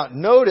 Now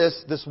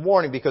notice this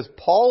warning, because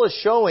Paul is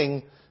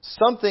showing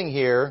something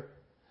here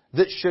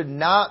that should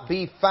not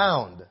be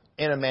found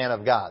in a man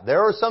of God.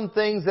 There are some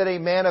things that a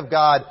man of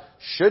God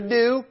should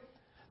do.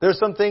 There are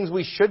some things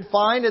we should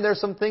find, and there are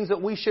some things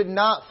that we should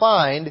not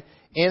find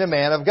in a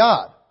man of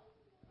God.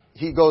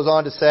 He goes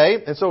on to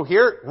say, and so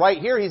right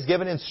here, he's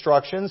given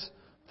instructions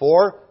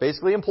for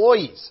basically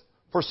employees,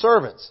 for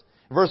servants.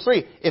 Verse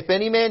 3, if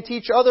any man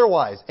teach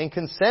otherwise, and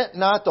consent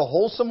not to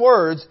wholesome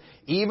words,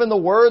 even the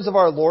words of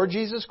our Lord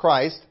Jesus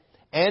Christ,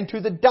 and to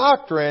the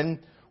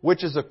doctrine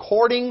which is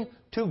according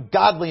to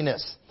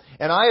godliness.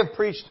 And I have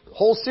preached a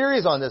whole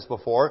series on this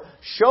before,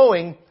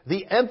 showing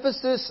the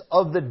emphasis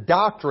of the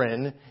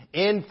doctrine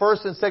in 1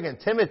 and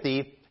 2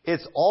 Timothy.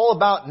 It's all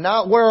about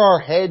not where our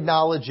head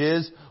knowledge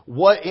is,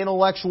 what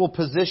intellectual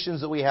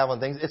positions that we have on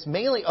things. It's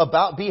mainly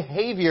about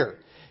behavior.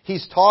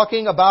 He's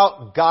talking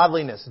about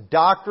godliness,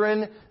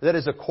 doctrine that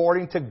is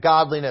according to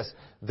godliness.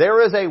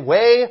 There is a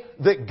way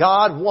that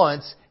God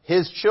wants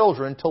His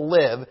children to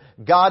live.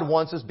 God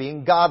wants us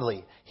being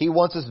godly. He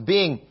wants us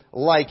being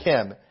like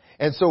Him.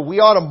 And so we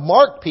ought to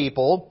mark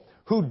people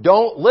who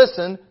don't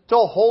listen to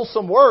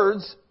wholesome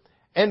words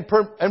and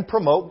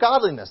promote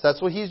godliness. That's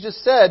what he's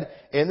just said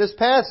in this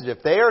passage.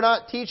 If they are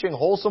not teaching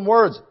wholesome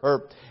words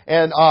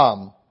and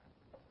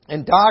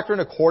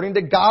doctrine according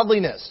to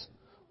godliness,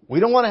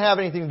 we don't want to have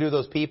anything to do with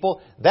those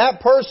people.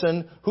 That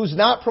person who's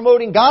not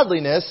promoting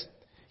godliness,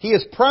 he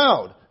is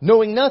proud,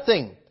 knowing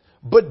nothing,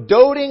 but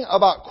doting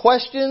about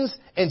questions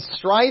and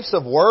strifes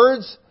of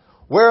words,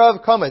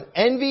 whereof cometh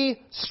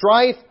envy,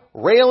 strife,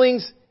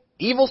 railings,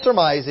 evil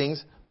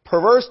surmisings,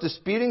 perverse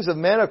disputings of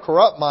men of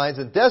corrupt minds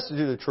and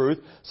destitute of truth,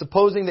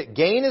 supposing that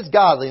gain is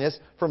godliness,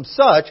 from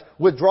such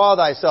withdraw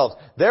thyself.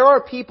 There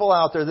are people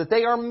out there that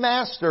they are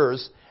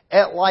masters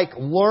at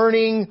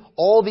learning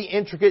all the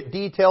intricate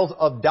details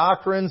of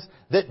doctrines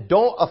that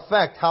don't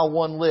affect how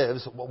one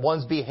lives,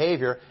 one's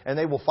behavior, and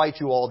they will fight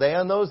you all day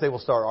on those. They will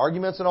start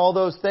arguments and all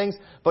those things.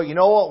 But you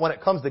know what? When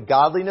it comes to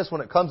godliness,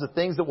 when it comes to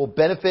things that will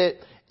benefit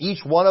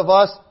each one of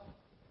us,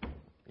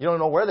 you don't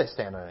know where they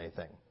stand on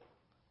anything.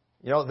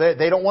 You know,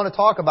 they don't want to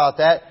talk about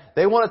that.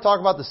 They want to talk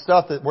about the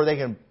stuff where they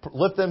can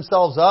lift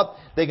themselves up.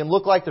 They can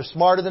look like they're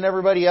smarter than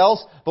everybody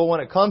else. But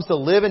when it comes to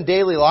living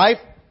daily life,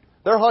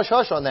 they're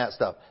hush-hush on that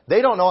stuff.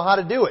 They don't know how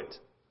to do it.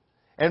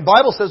 And the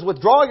Bible says,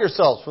 withdraw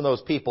yourselves from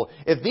those people.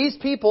 If these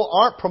people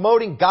aren't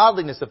promoting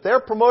godliness, if they're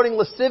promoting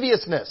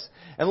lasciviousness,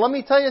 and let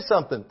me tell you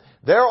something,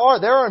 there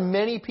are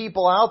many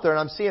people out there, and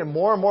I'm seeing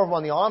more and more of them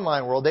on the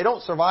online world. They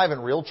don't survive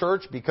in real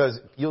church because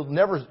you'll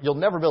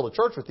never build a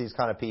church with these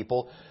kind of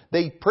people.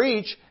 They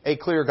preach a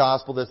clear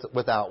gospel that's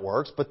without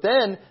works, but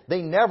then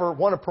they never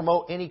want to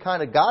promote any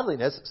kind of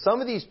godliness.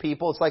 Some of these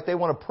people, it's like they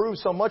want to prove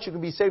so much you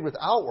can be saved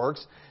without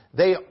works.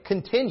 They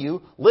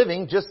continue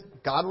living just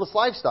godless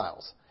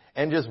lifestyles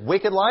and just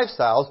wicked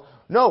lifestyles.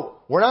 No,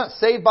 we're not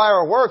saved by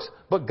our works,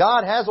 but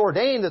God has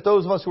ordained that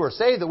those of us who are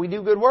saved, that we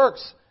do good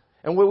works.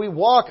 And when we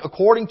walk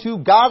according to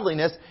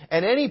godliness,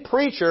 and any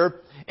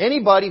preacher,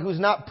 anybody who's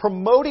not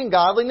promoting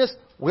godliness,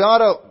 we ought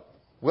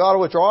to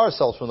withdraw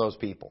ourselves from those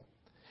people.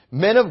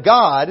 Men of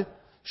God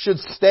should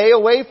stay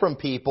away from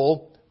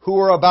people who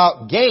are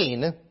about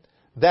gain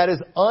that is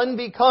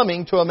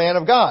unbecoming to a man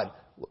of God.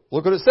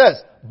 Look what it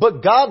says.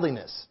 But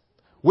godliness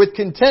with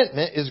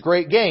contentment is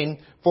great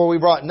gain, for we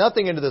brought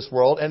nothing into this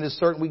world, and it is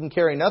certain we can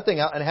carry nothing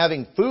out, and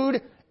having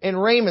food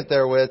and raiment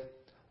therewith,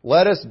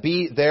 let us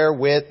be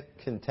therewith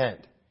content.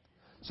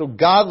 So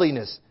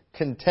godliness,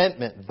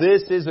 contentment,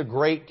 this is a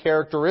great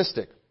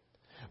characteristic.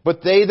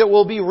 But they that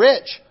will be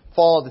rich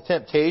fall into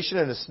temptation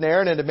and a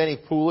snare and into many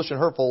foolish and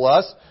hurtful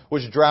lusts,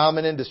 which drown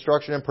men in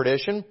destruction and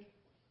perdition.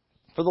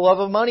 For the love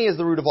of money is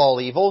the root of all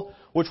evil,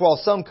 which while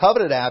some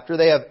coveted after,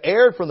 they have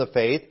erred from the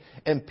faith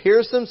and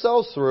pierced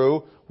themselves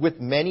through with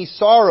many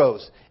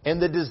sorrows.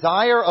 And the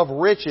desire of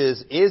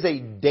riches is a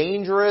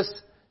dangerous,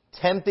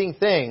 tempting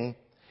thing.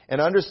 And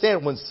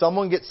understand, when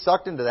someone gets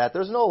sucked into that,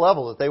 there's no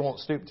level that they won't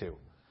stoop to.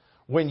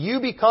 When you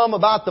become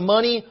about the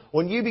money,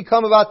 when you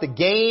become about the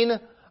gain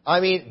I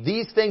mean,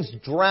 these things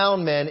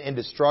drown men in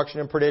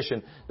destruction and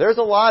perdition. There's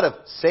a lot of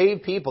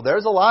saved people.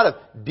 There's a lot of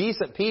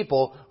decent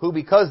people who,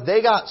 because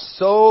they got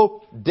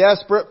so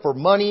desperate for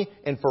money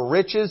and for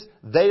riches,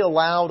 they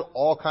allowed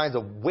all kinds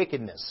of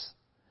wickedness.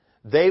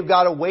 They've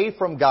got away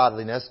from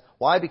godliness.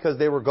 Why? Because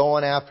they were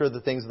going after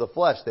the things of the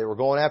flesh. They were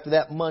going after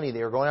that money.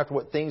 They were going after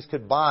what things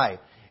could buy.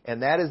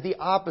 And that is the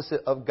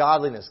opposite of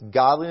godliness.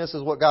 Godliness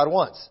is what God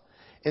wants.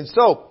 And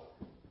so,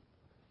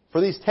 for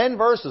these 10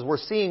 verses, we're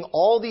seeing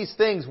all these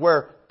things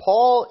where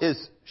Paul is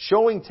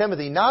showing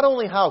Timothy not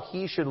only how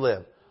he should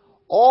live.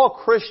 All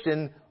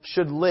Christians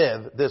should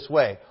live this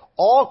way.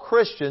 All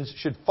Christians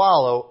should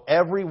follow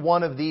every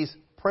one of these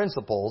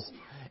principles.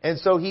 And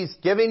so he's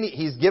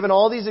given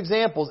all these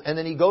examples, and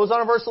then he goes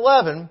on in verse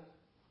 11,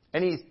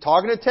 and he's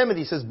talking to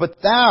Timothy. He says,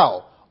 "But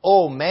thou,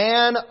 O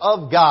man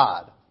of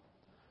God,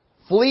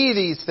 flee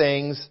these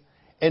things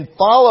and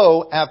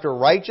follow after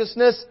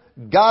righteousness,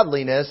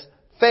 godliness,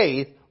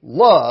 faith,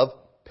 love,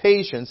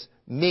 patience,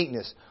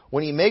 meekness."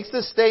 When he makes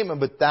this statement,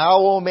 "But thou,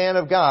 O man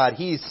of God,"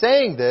 he's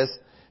saying this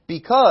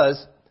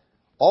because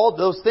all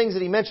those things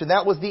that he mentioned,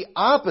 that was the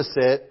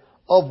opposite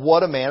of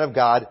what a man of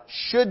God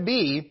should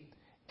be.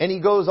 And he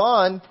goes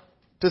on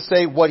to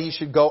say what he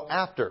should go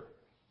after.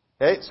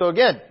 Okay, so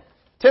again,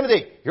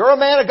 Timothy, you're a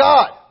man of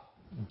God.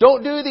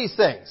 Don't do these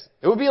things.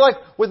 It would be like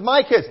with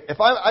my kids. If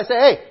I say,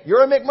 "Hey,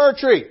 you're a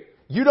McMurtry.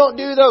 You don't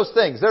do those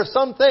things." There's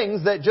some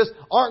things that just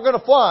aren't going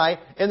to fly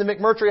in the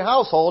McMurtry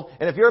household.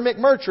 And if you're a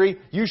McMurtry,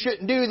 you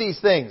shouldn't do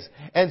these things.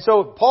 And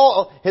so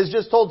Paul has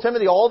just told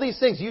Timothy all these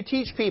things. You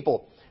teach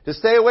people to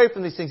stay away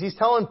from these things. He's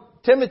telling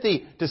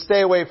Timothy to stay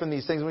away from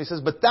these things when he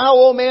says, "But thou,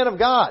 O man of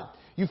God,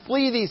 you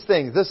flee these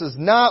things. This is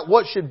not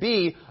what should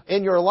be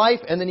in your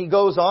life." And then he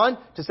goes on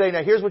to say,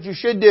 "Now here's what you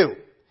should do."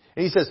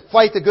 And he says,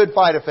 "Fight the good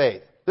fight of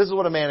faith." This is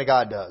what a man of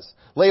God does.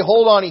 "Lay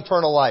hold on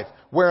eternal life,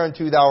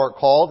 whereunto thou art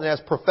called, and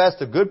hast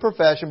professed a good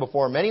profession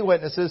before many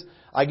witnesses.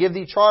 I give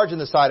thee charge in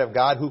the sight of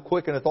God, who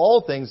quickeneth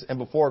all things, and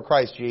before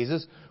Christ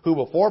Jesus, who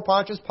before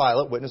Pontius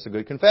Pilate witnessed a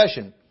good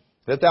confession,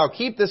 that thou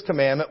keep this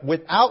commandment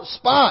without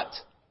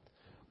spot,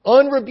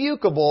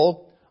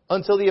 unrebukable,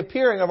 until the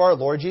appearing of our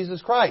Lord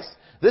Jesus Christ."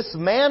 This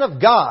man of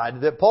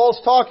God that Paul's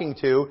talking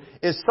to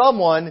is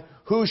someone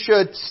who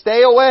should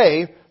stay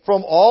away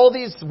from all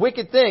these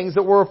wicked things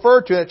that were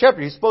referred to in that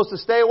chapter. He's supposed to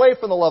stay away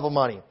from the love of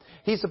money.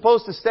 He's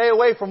supposed to stay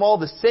away from all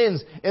the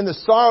sins and the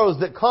sorrows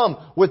that come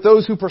with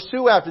those who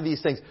pursue after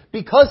these things,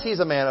 because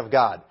he's a man of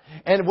God.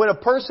 And when a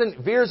person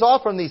veers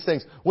off from these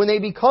things, when they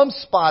become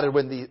spotted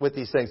with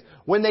these things,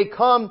 when they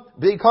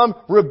become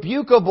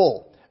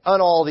rebukable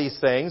on all these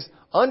things,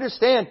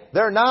 understand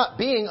they're not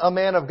being a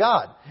man of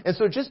God. And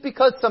so just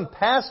because some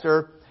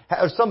pastor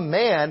or some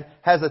man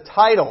has a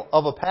title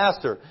of a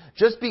pastor,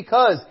 just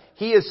because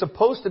he is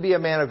supposed to be a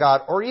man of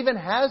God or even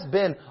has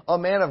been a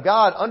man of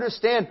God,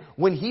 understand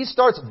when he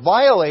starts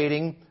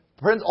violating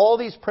all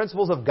these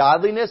principles of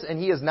godliness and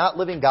he is not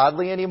living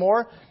godly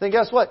anymore, then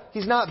guess what?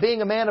 He's not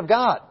being a man of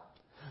God.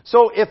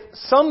 So if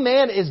some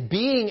man is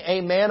being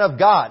a man of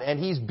God and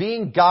he's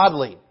being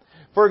godly,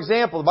 for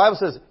example, the Bible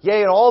says,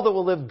 "Yea, and all that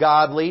will live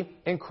godly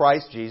in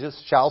Christ Jesus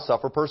shall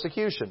suffer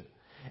persecution."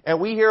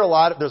 And we hear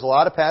there's a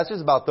lot of passages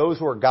about those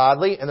who are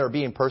godly and they're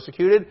being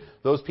persecuted.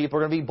 Those people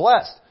are going to be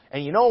blessed.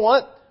 And you know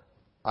what?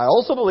 I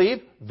also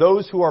believe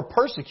those who are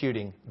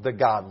persecuting the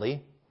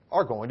godly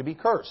are going to be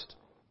cursed.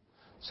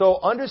 So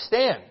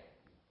understand,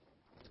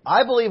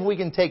 I believe we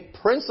can take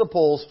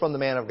principles from the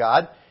man of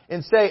God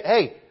and say,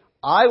 "Hey,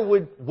 I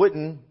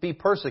wouldn't be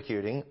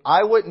persecuting.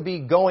 I wouldn't be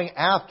going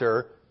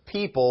after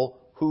people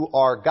who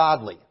are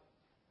godly."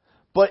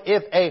 But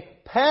if a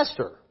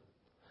pastor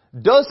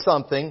does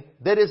something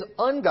that is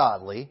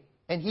ungodly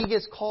and he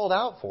gets called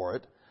out for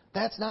it,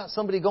 that's not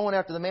somebody going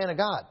after the man of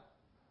God.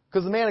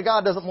 Because the man of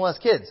God doesn't molest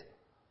kids.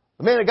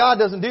 The man of God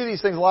doesn't do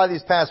these things a lot of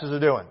these pastors are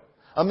doing.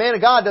 A man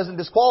of God doesn't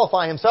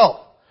disqualify himself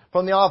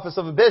from the office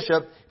of a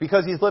bishop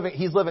because he's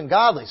living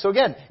godly. So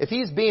again, if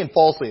he's being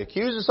falsely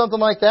accused or something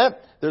like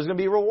that, there's going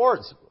to be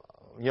rewards,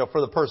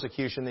 for the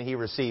persecution that he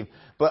received.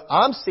 But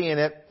I'm seeing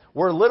it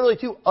where literally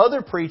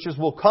other preachers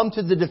will come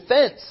to the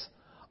defense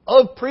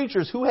of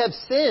preachers who have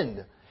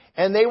sinned.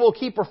 And they will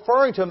keep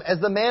referring to him as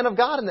the man of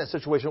God in that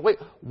situation. Wait,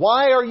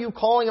 why are you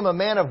calling him a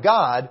man of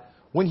God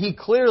when he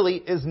clearly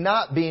is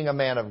not being a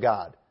man of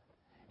God?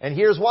 And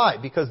here's why.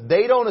 Because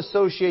they don't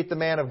associate the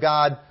man of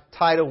God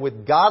title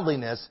with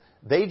godliness.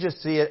 They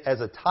just see it as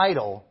a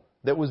title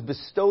that was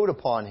bestowed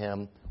upon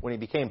him when he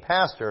became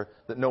pastor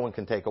that no one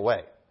can take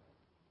away.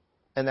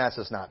 And that's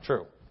just not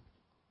true.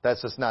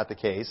 That's just not the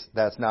case.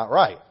 That's not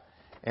right.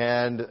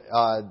 And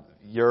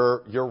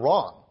you're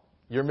wrong.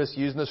 You're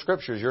misusing the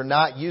Scriptures. You're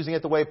not using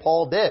it the way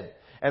Paul did.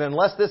 And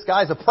unless this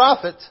guy's a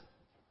prophet,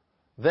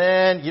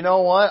 then you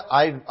know what?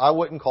 I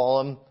wouldn't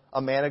call him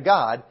a man of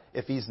God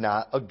if he's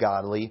not a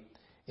godly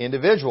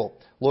individual.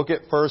 Look at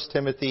 1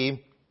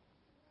 Timothy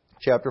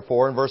chapter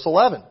 4 and verse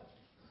 11.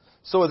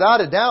 So without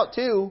a doubt,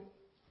 too,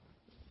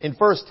 in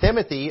 1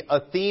 Timothy,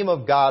 a theme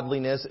of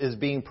godliness is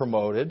being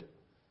promoted.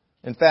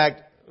 In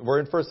fact, we're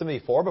in 1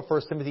 Timothy 4, but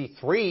 1 Timothy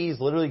 3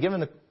 is literally given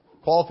the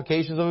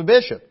qualifications of a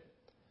bishop.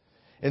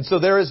 And so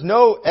there is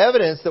no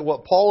evidence that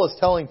what Paul is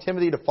telling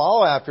Timothy to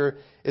follow after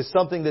is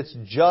something that's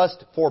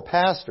just for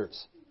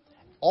pastors.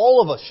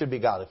 All of us should be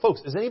godly.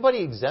 Folks, is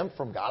anybody exempt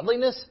from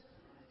godliness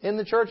in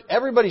the church?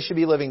 Everybody should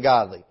be living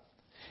godly.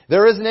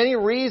 There isn't any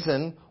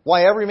reason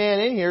why every man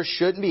in here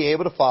shouldn't be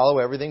able to follow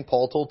everything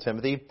Paul told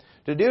Timothy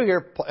to do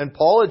here. And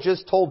Paul had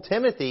just told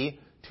Timothy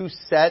to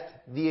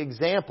set the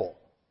example.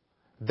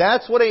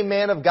 That's what a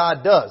man of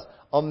God does.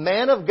 A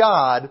man of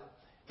God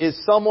is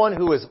someone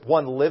who is,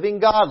 one, living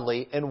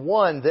godly, and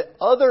one that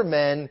other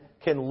men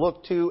can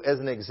look to as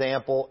an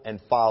example and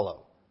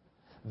follow.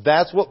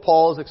 That's what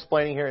Paul is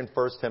explaining here in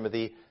 1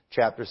 Timothy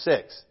chapter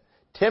 6.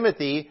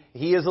 Timothy,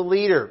 he is a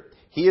leader.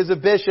 He is a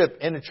bishop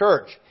in a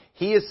church.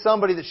 He is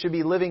somebody that should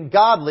be living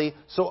godly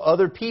so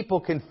other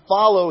people can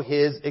follow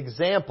his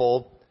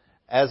example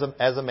as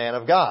a man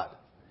of God.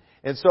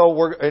 And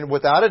so and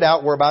without a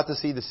doubt, we're about to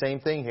see the same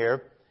thing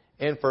here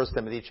in 1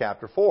 Timothy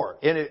chapter 4.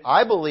 And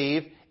I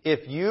believe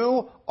if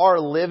you are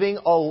living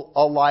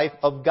a life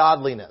of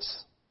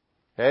godliness,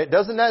 okay, it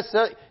doesn't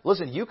necessarily,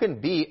 listen, you can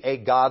be a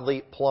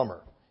godly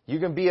plumber. You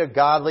can be a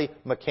godly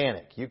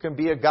mechanic. You can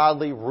be a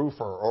godly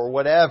roofer or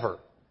whatever.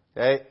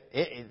 Okay?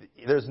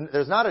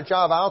 There's not a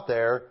job out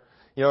there,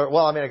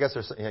 well, I mean, I guess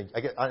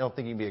I don't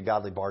think you can be a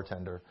godly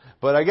bartender.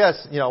 But I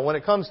guess, when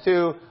it comes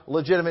to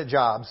legitimate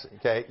jobs,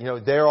 okay,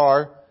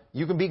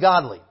 you can be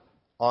godly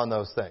on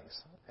those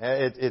things.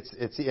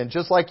 And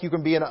just like you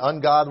can be an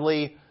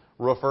ungodly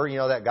roofer,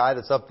 that guy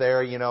that's up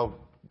there,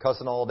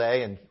 cussing all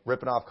day and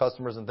ripping off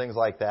customers and things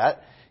like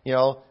that.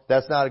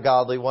 That's not a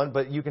godly one,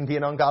 but you can be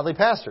an ungodly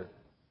pastor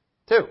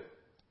too.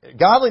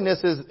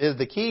 Godliness is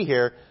the key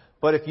here.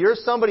 But if you're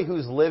somebody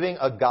who's living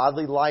a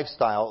godly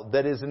lifestyle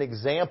that is an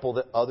example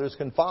that others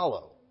can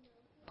follow,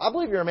 I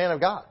believe you're a man of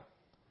God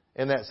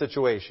in that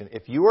situation.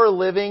 If you are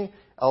living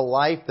a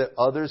life that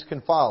others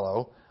can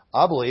follow,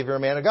 I believe you're a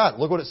man of God.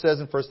 Look what it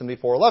says in 1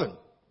 Timothy 4:11.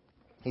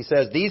 He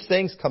says, "These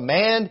things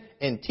command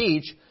and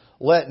teach.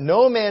 Let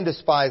no man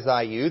despise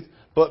thy youth,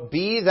 but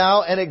be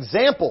thou an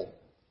example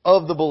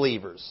of the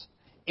believers.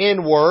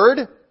 In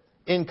word,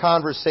 in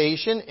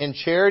conversation, in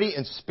charity,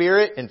 in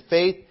spirit, in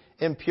faith,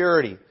 in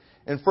purity."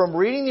 And from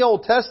reading the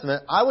Old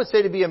Testament, I would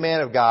say to be a man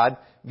of God,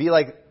 they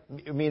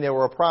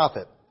were a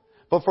prophet.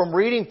 But from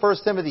reading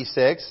 1 Timothy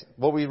 6,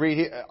 what we read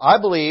here, I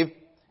believe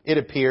it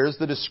appears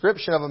the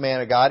description of a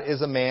man of God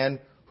is a man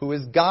who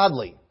is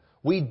godly.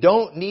 We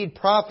don't need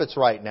prophets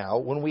right now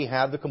when we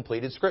have the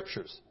completed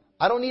Scriptures.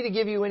 I don't need to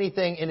give you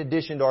anything in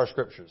addition to our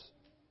Scriptures.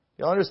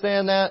 You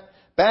understand that?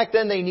 Back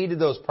then they needed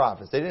those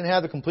prophets. They didn't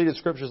have the completed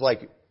Scriptures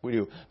like we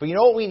do. But you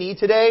know what we need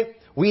today?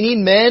 We need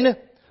men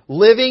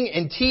living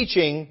and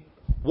teaching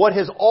what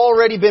has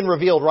already been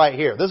revealed right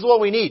here. This is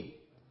what we need.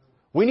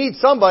 We need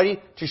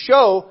somebody to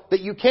show that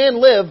you can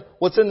live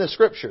what's in the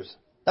Scriptures.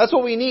 That's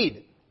what we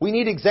need. We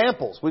need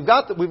examples. We've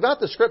got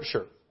the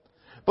Scripture.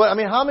 But I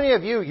mean, how many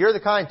of you're the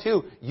kind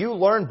too, you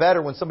learn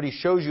better when somebody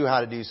shows you how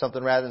to do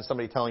something rather than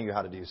somebody telling you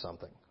how to do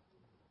something.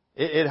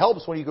 It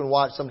helps when you can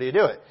watch somebody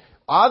do it.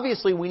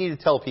 Obviously, we need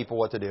to tell people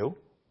what to do,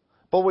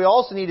 but we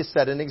also need to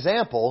set an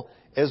example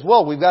as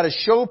well. We've got to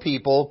show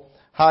people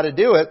how to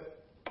do it.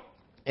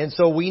 And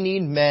so we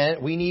need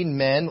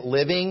men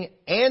living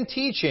and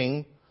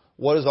teaching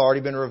what has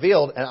already been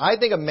revealed. And I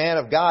think a man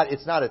of God,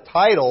 it's not a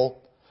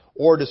title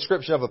or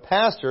description of a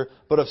pastor,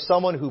 but of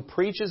someone who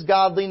preaches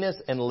godliness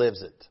and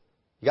lives it.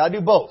 You got to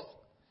do both.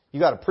 You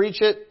got to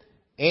preach it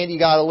and you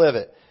got to live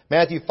it.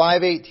 Matthew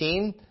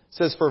 5:18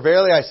 says, "For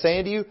verily I say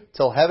unto you,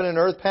 till heaven and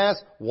earth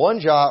pass, one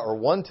jot or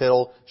one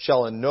tittle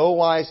shall in no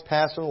wise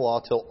pass from the law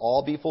till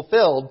all be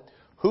fulfilled.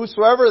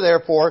 Whosoever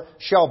therefore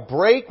shall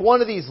break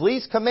one of these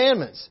least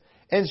commandments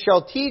and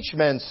shall teach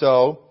men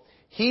so,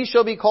 he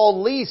shall be called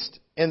least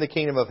in the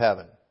kingdom of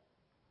heaven."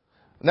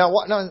 Now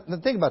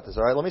think about this,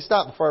 all right? Let me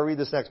stop before I read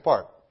this next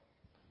part.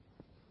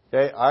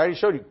 Okay, I already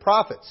showed you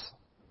prophets.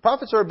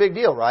 Prophets are a big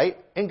deal, right?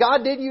 And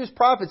God did use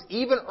prophets.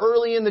 Even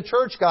early in the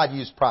church, God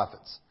used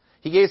prophets.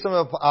 He gave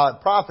some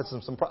prophets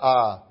and some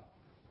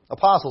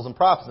apostles and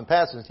prophets and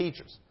pastors and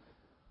teachers.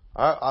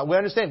 All right? We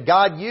understand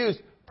God used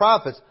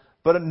prophets.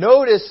 But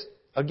notice,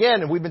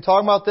 again, we've been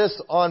talking about this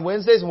on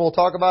Wednesdays, and we'll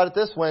talk about it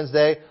this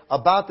Wednesday,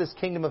 about this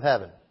kingdom of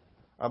heaven.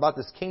 About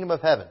this kingdom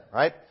of heaven,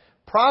 right?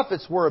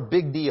 Prophets were a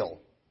big deal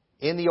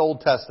in the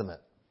Old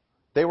Testament.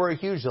 They were a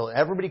huge deal.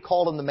 Everybody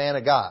called him the man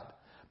of God.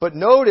 But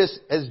notice,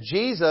 as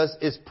Jesus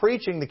is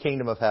preaching the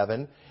kingdom of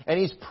heaven, and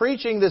he's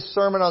preaching this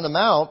Sermon on the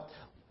Mount,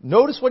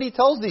 notice what he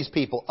tells these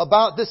people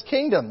about this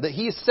kingdom that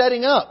he is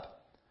setting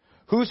up.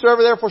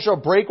 "Whosoever therefore shall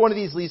break one of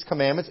these least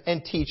commandments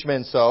and teach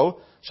men so,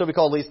 shall be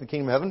called least in the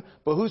kingdom of heaven.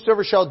 But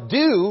whosoever shall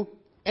do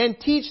and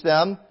teach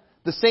them,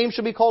 the same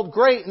shall be called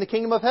great in the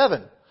kingdom of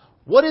heaven."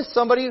 What is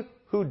somebody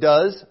who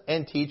does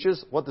and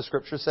teaches what the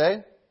Scriptures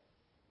say?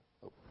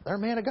 They're a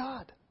man of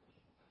God.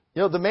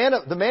 The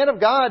man of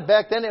God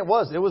back then it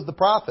was the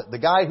prophet, the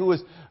guy who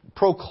was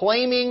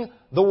proclaiming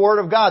the Word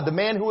of God, the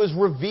man who was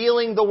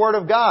revealing the Word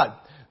of God.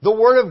 The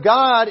Word of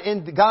God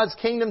in God's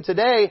kingdom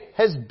today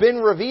has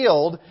been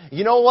revealed.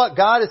 You know what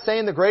God is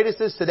saying the greatest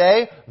is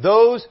today?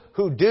 Those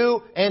who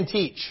do and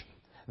teach.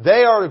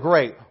 They are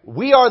great.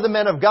 We are the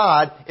men of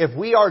God if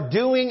we are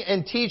doing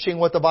and teaching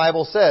what the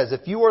Bible says.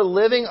 If you are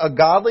living a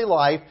godly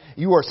life,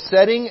 you are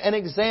setting an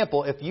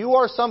example. If you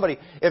are somebody,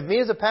 if me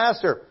as a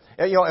pastor,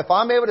 if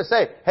I'm able to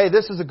say, hey,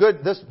 this is a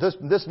good,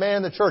 this man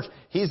in the church,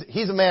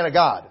 he's a man of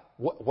God.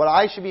 What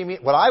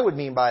I would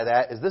mean by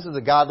that is this is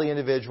a godly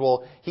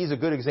individual. He's a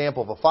good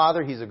example of a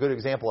father. He's a good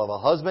example of a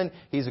husband.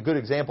 He's a good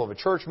example of a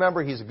church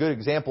member. He's a good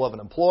example of an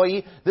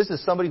employee. This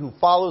is somebody who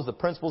follows the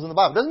principles in the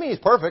Bible. Doesn't mean he's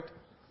perfect.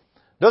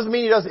 Doesn't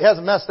mean he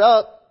hasn't messed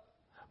up.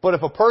 But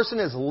if a person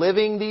is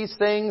living these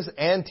things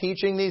and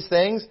teaching these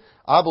things,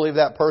 I believe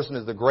that person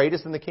is the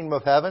greatest in the kingdom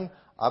of heaven.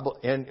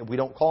 And we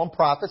don't call them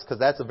prophets because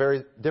that's a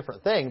very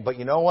different thing. But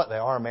you know what? They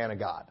are a man of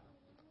God.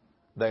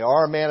 They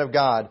are a man of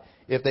God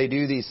if they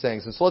do these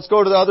things. And so let's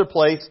go to the other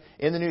place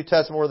in the New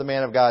Testament where the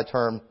man of God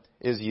term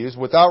is used.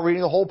 Without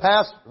reading the whole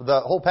passage or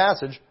the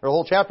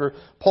whole chapter,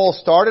 Paul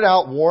started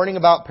out warning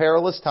about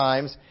perilous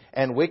times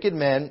and wicked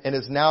men and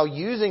is now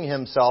using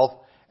himself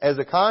as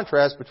a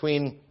contrast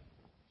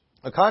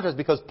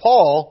because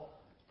Paul,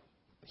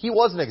 he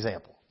was an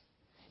example.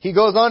 He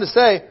goes on to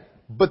say,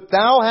 but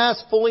thou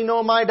hast fully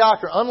known my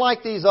doctrine.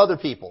 Unlike these other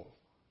people,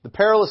 the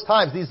perilous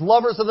times, these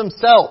lovers of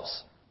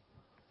themselves.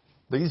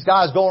 These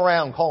guys go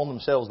around calling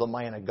themselves the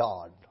man of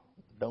God.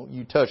 Don't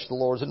you touch the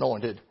Lord's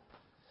anointed.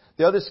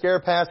 The other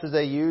scare passage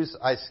they use,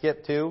 I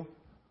skipped to,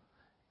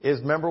 is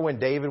remember when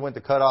David went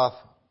to cut off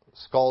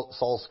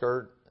Saul's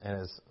skirt and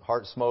his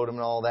heart smote him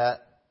and all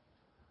that?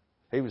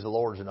 He was the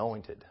Lord's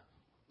anointed.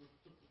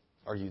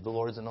 Are you the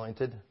Lord's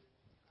anointed?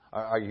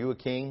 Are you a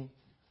king?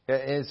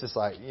 And it's just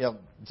like,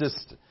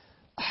 it's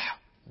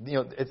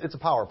a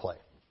power play.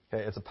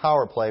 Okay? It's a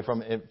power play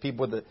from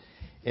people with the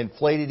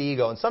inflated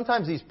ego. And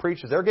sometimes these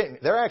preachers,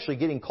 they're actually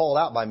getting called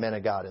out by men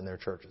of God in their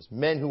churches.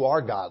 Men who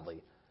are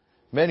godly.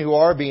 Men who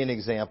are being an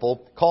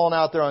example, calling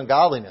out their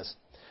ungodliness.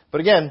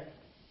 But again,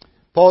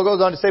 Paul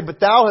goes on to say, but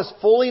thou hast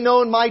fully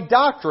known my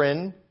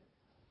doctrine,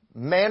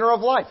 manner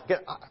of life. Again,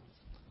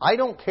 I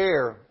don't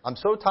care. I'm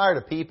so tired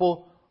of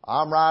people.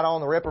 I'm right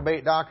on the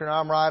reprobate doctrine.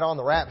 I'm right on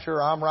the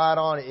rapture. I'm right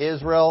on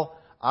Israel.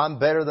 I'm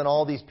better than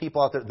all these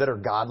people out there that are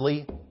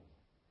godly,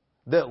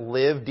 that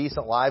live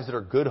decent lives, that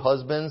are good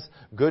husbands,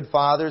 good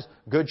fathers,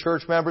 good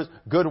church members,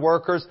 good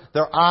workers.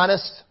 They're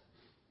honest.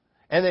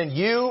 And then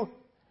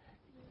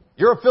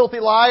you're a filthy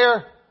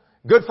liar,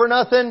 good for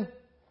nothing.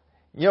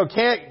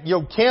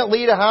 Can't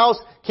lead a house,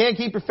 can't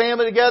keep your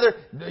family together,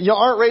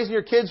 aren't raising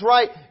your kids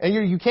right, and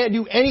you can't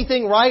do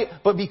anything right,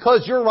 but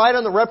because you're right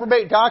on the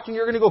reprobate doctrine,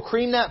 you're going to go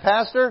cream that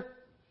pastor?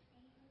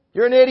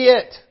 You're an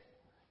idiot.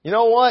 You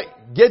know what?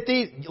 Get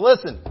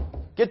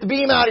the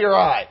beam out of your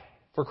eye,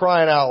 for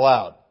crying out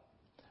loud.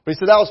 But he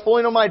said, thou hast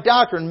fully known my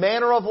doctrine,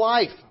 manner of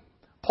life.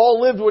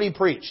 Paul lived what he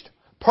preached.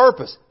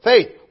 Purpose,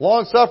 faith,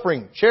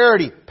 long-suffering,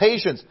 charity,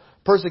 patience,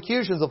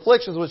 persecutions,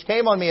 afflictions which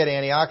came on me at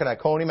Antioch and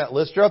Iconium at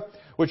Lystra,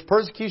 which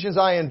persecutions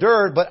I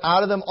endured, but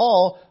out of them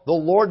all the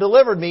Lord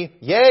delivered me.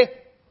 Yea,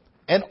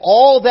 and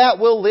all that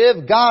will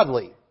live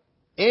godly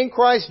in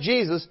Christ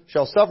Jesus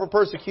shall suffer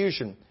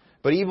persecution.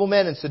 But evil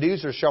men and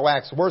seducers shall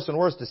wax worse and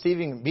worse,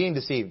 deceiving and being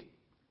deceived.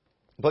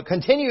 But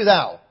continue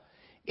thou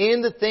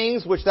in the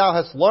things which thou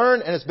hast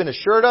learned and hast been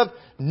assured of,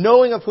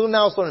 knowing of whom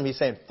thou hast learned. And he's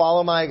saying,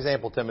 follow my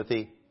example,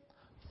 Timothy.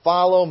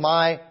 Follow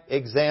my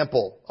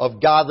example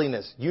of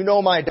godliness. You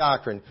know my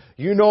doctrine.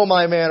 You know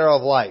my manner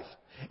of life.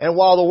 And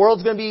while the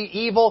world's going to be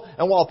evil,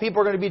 and while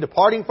people are going to be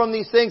departing from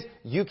these things,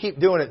 you keep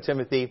doing it,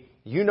 Timothy.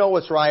 You know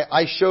what's right.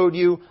 I showed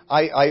you.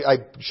 I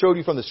showed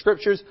you from the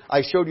Scriptures.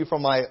 I showed you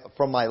from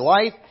my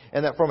life,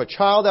 and that from a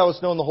child thou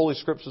hast known the Holy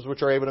Scriptures,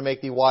 which are able to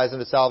make thee wise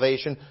unto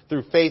salvation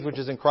through faith which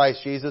is in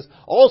Christ Jesus.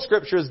 All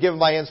Scripture is given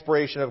by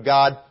inspiration of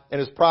God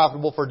and is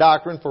profitable for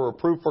doctrine, for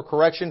reproof, for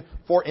correction,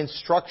 for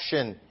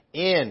instruction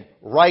in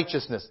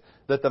righteousness,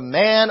 that the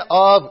man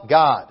of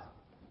God.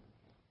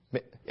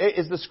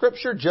 Is the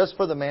Scripture just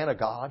for the man of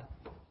God?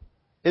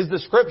 Is the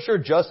Scripture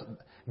just...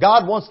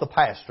 God wants the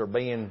pastor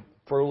being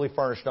thoroughly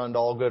furnished unto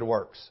all good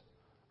works.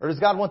 Or does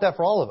God want that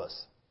for all of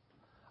us?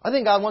 I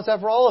think God wants that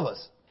for all of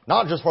us.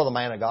 Not just for the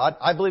man of God.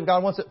 I believe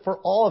God wants it for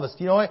all of us.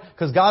 Do you know why?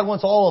 Because God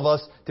wants all of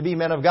us to be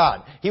men of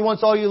God. He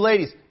wants all you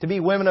ladies to be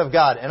women of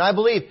God. And I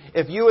believe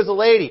if you as a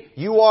lady,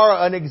 you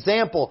are an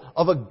example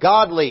of a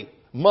godly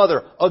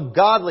mother, a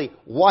godly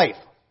wife.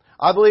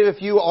 I believe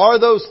if you are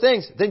those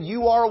things, then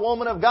you are a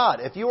woman of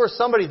God. If you are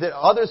somebody that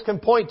others can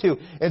point to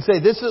and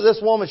say, this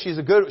woman, she's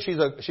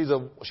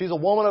a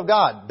woman of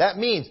God. That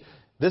means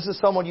this is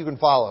someone you can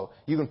follow.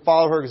 You can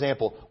follow her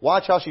example.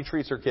 Watch how she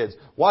treats her kids.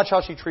 Watch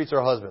how she treats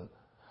her husband.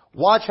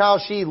 Watch how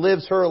she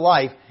lives her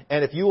life.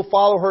 And if you will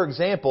follow her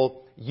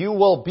example, you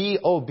will be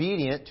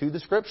obedient to the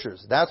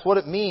Scriptures. That's what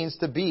it means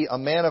to be a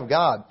man of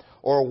God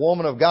or a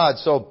woman of God.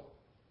 So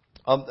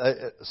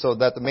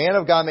that the man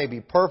of God may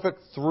be perfect,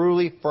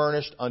 thoroughly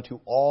furnished unto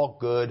all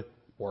good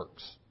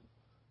works.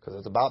 Because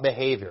it's about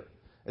behavior.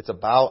 It's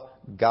about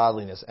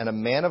godliness. And a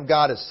man of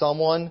God is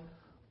someone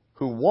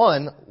who,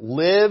 one,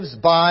 lives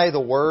by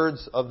the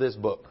words of this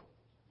book.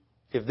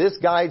 If this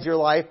guides your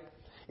life,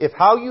 if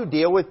how you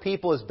deal with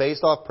people is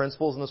based off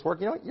principles in this work,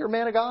 you know what? You're a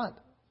man of God.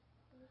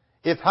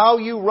 If how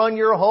you run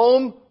your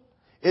home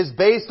is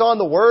based on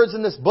the words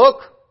in this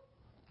book,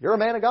 you're a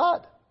man of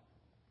God.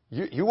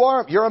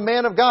 You're a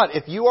man of God.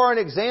 If you are an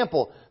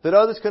example that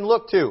others can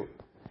look to,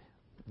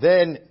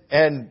 then,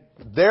 and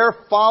their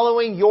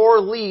following your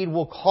lead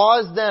will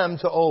cause them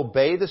to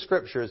obey the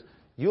Scriptures,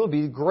 you will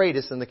be the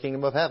greatest in the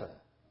kingdom of heaven.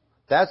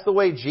 That's the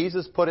way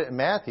Jesus put it in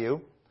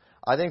Matthew.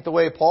 I think the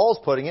way Paul's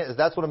putting it is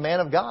that's what a man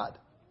of God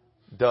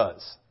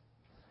does.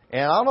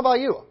 And I don't know about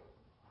you.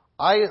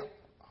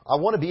 I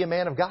want to be a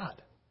man of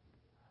God.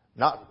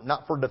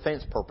 Not for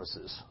defense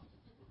purposes.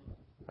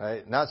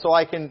 Right? Not so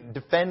I can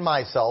defend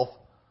myself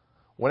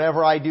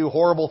whenever I do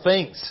horrible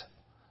things.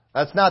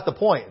 That's not the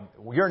point.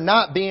 You're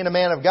not being a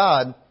man of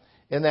God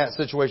in that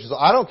situation. So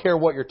I don't care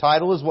what your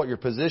title is, what your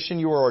position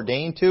you are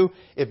ordained to.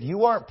 If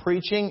you aren't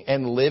preaching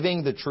and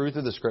living the truth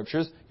of the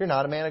Scriptures, you're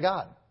not a man of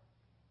God.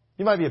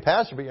 You might be a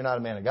pastor, but you're not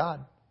a man of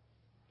God.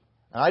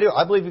 And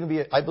I believe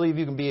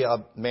you can be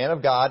a man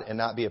of God and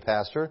not be a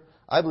pastor.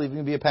 I believe you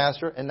can be a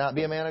pastor and not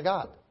be a man of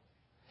God.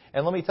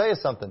 And let me tell you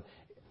something.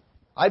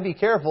 I'd be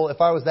careful if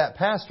I was that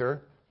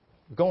pastor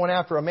going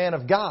after a man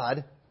of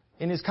God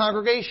in his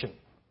congregation.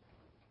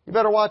 You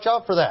better watch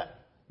out for that.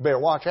 You better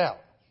watch out.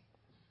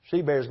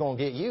 She-bear's going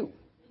to get you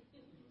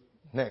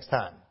next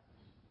time.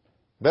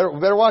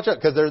 Better watch out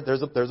because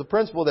there's a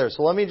principle there.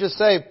 So let me just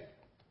say,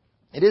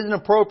 it isn't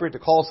appropriate to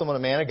call someone a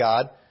man of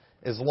God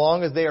as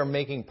long as they are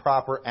making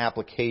proper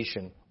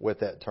application with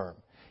that term.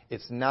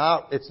 It's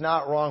not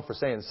wrong for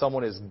saying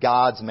someone is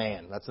God's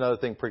man. That's another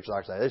thing preachers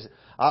like to say.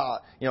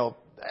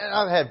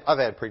 I've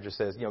had preachers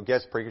say,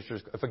 guest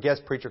preachers. If a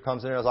guest preacher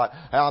comes in there and is like,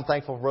 hey, I'm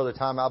thankful for Brother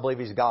Tom. I believe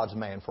he's God's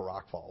man for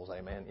Rock Falls.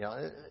 Amen.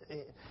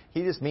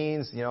 He just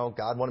means,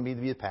 God wanted me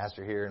to be the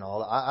pastor here and all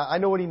that. I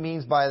know what he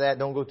means by that.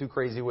 Don't go too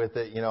crazy with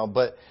it,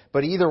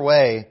 But either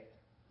way,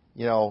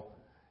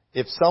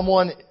 if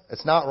someone,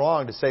 it's not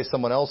wrong to say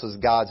someone else is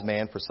God's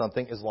man for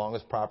something as long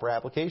as proper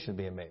application is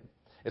being made.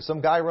 If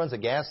some guy runs a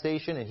gas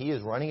station and he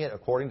is running it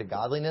according to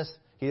godliness,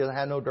 he doesn't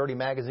have no dirty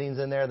magazines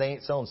in there, they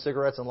ain't selling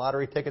cigarettes and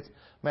lottery tickets,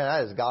 man,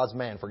 that is God's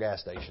man for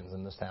gas stations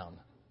in this town.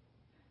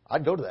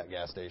 I'd go to that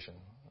gas station.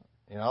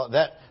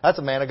 That's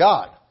a man of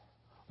God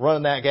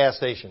running that gas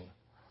station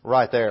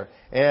right there.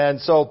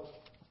 And so,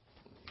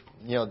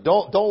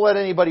 don't let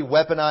anybody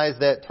weaponize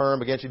that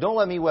term against you. Don't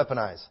let me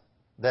weaponize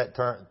that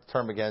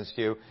term against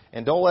you.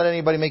 And don't let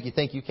anybody make you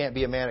think you can't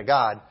be a man of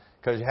God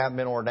because you haven't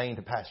been ordained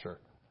to pastor.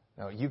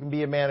 No, you can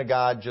be a man of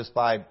God just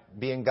by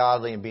being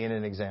godly and being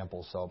an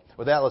example. So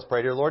with that, let's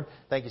pray. Dear Lord,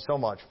 thank you so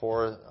much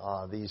for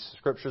these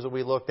Scriptures that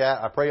we looked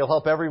at. I pray you'll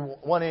help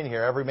everyone in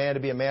here, every man to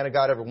be a man of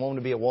God, every woman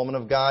to be a woman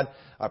of God.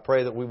 I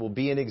pray that we will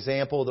be an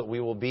example, that we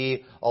will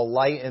be a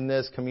light in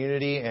this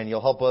community, and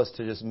you'll help us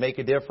to just make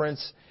a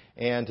difference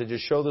and to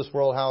just show this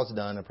world how it's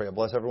done. I pray you'll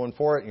bless everyone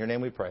for it. In your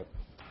name we pray.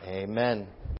 Amen.